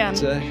thank you again.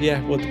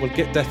 We'll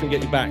definitely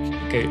get you back.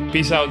 Okay,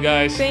 peace out,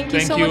 guys. Thank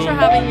you so much for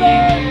having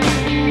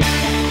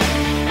me.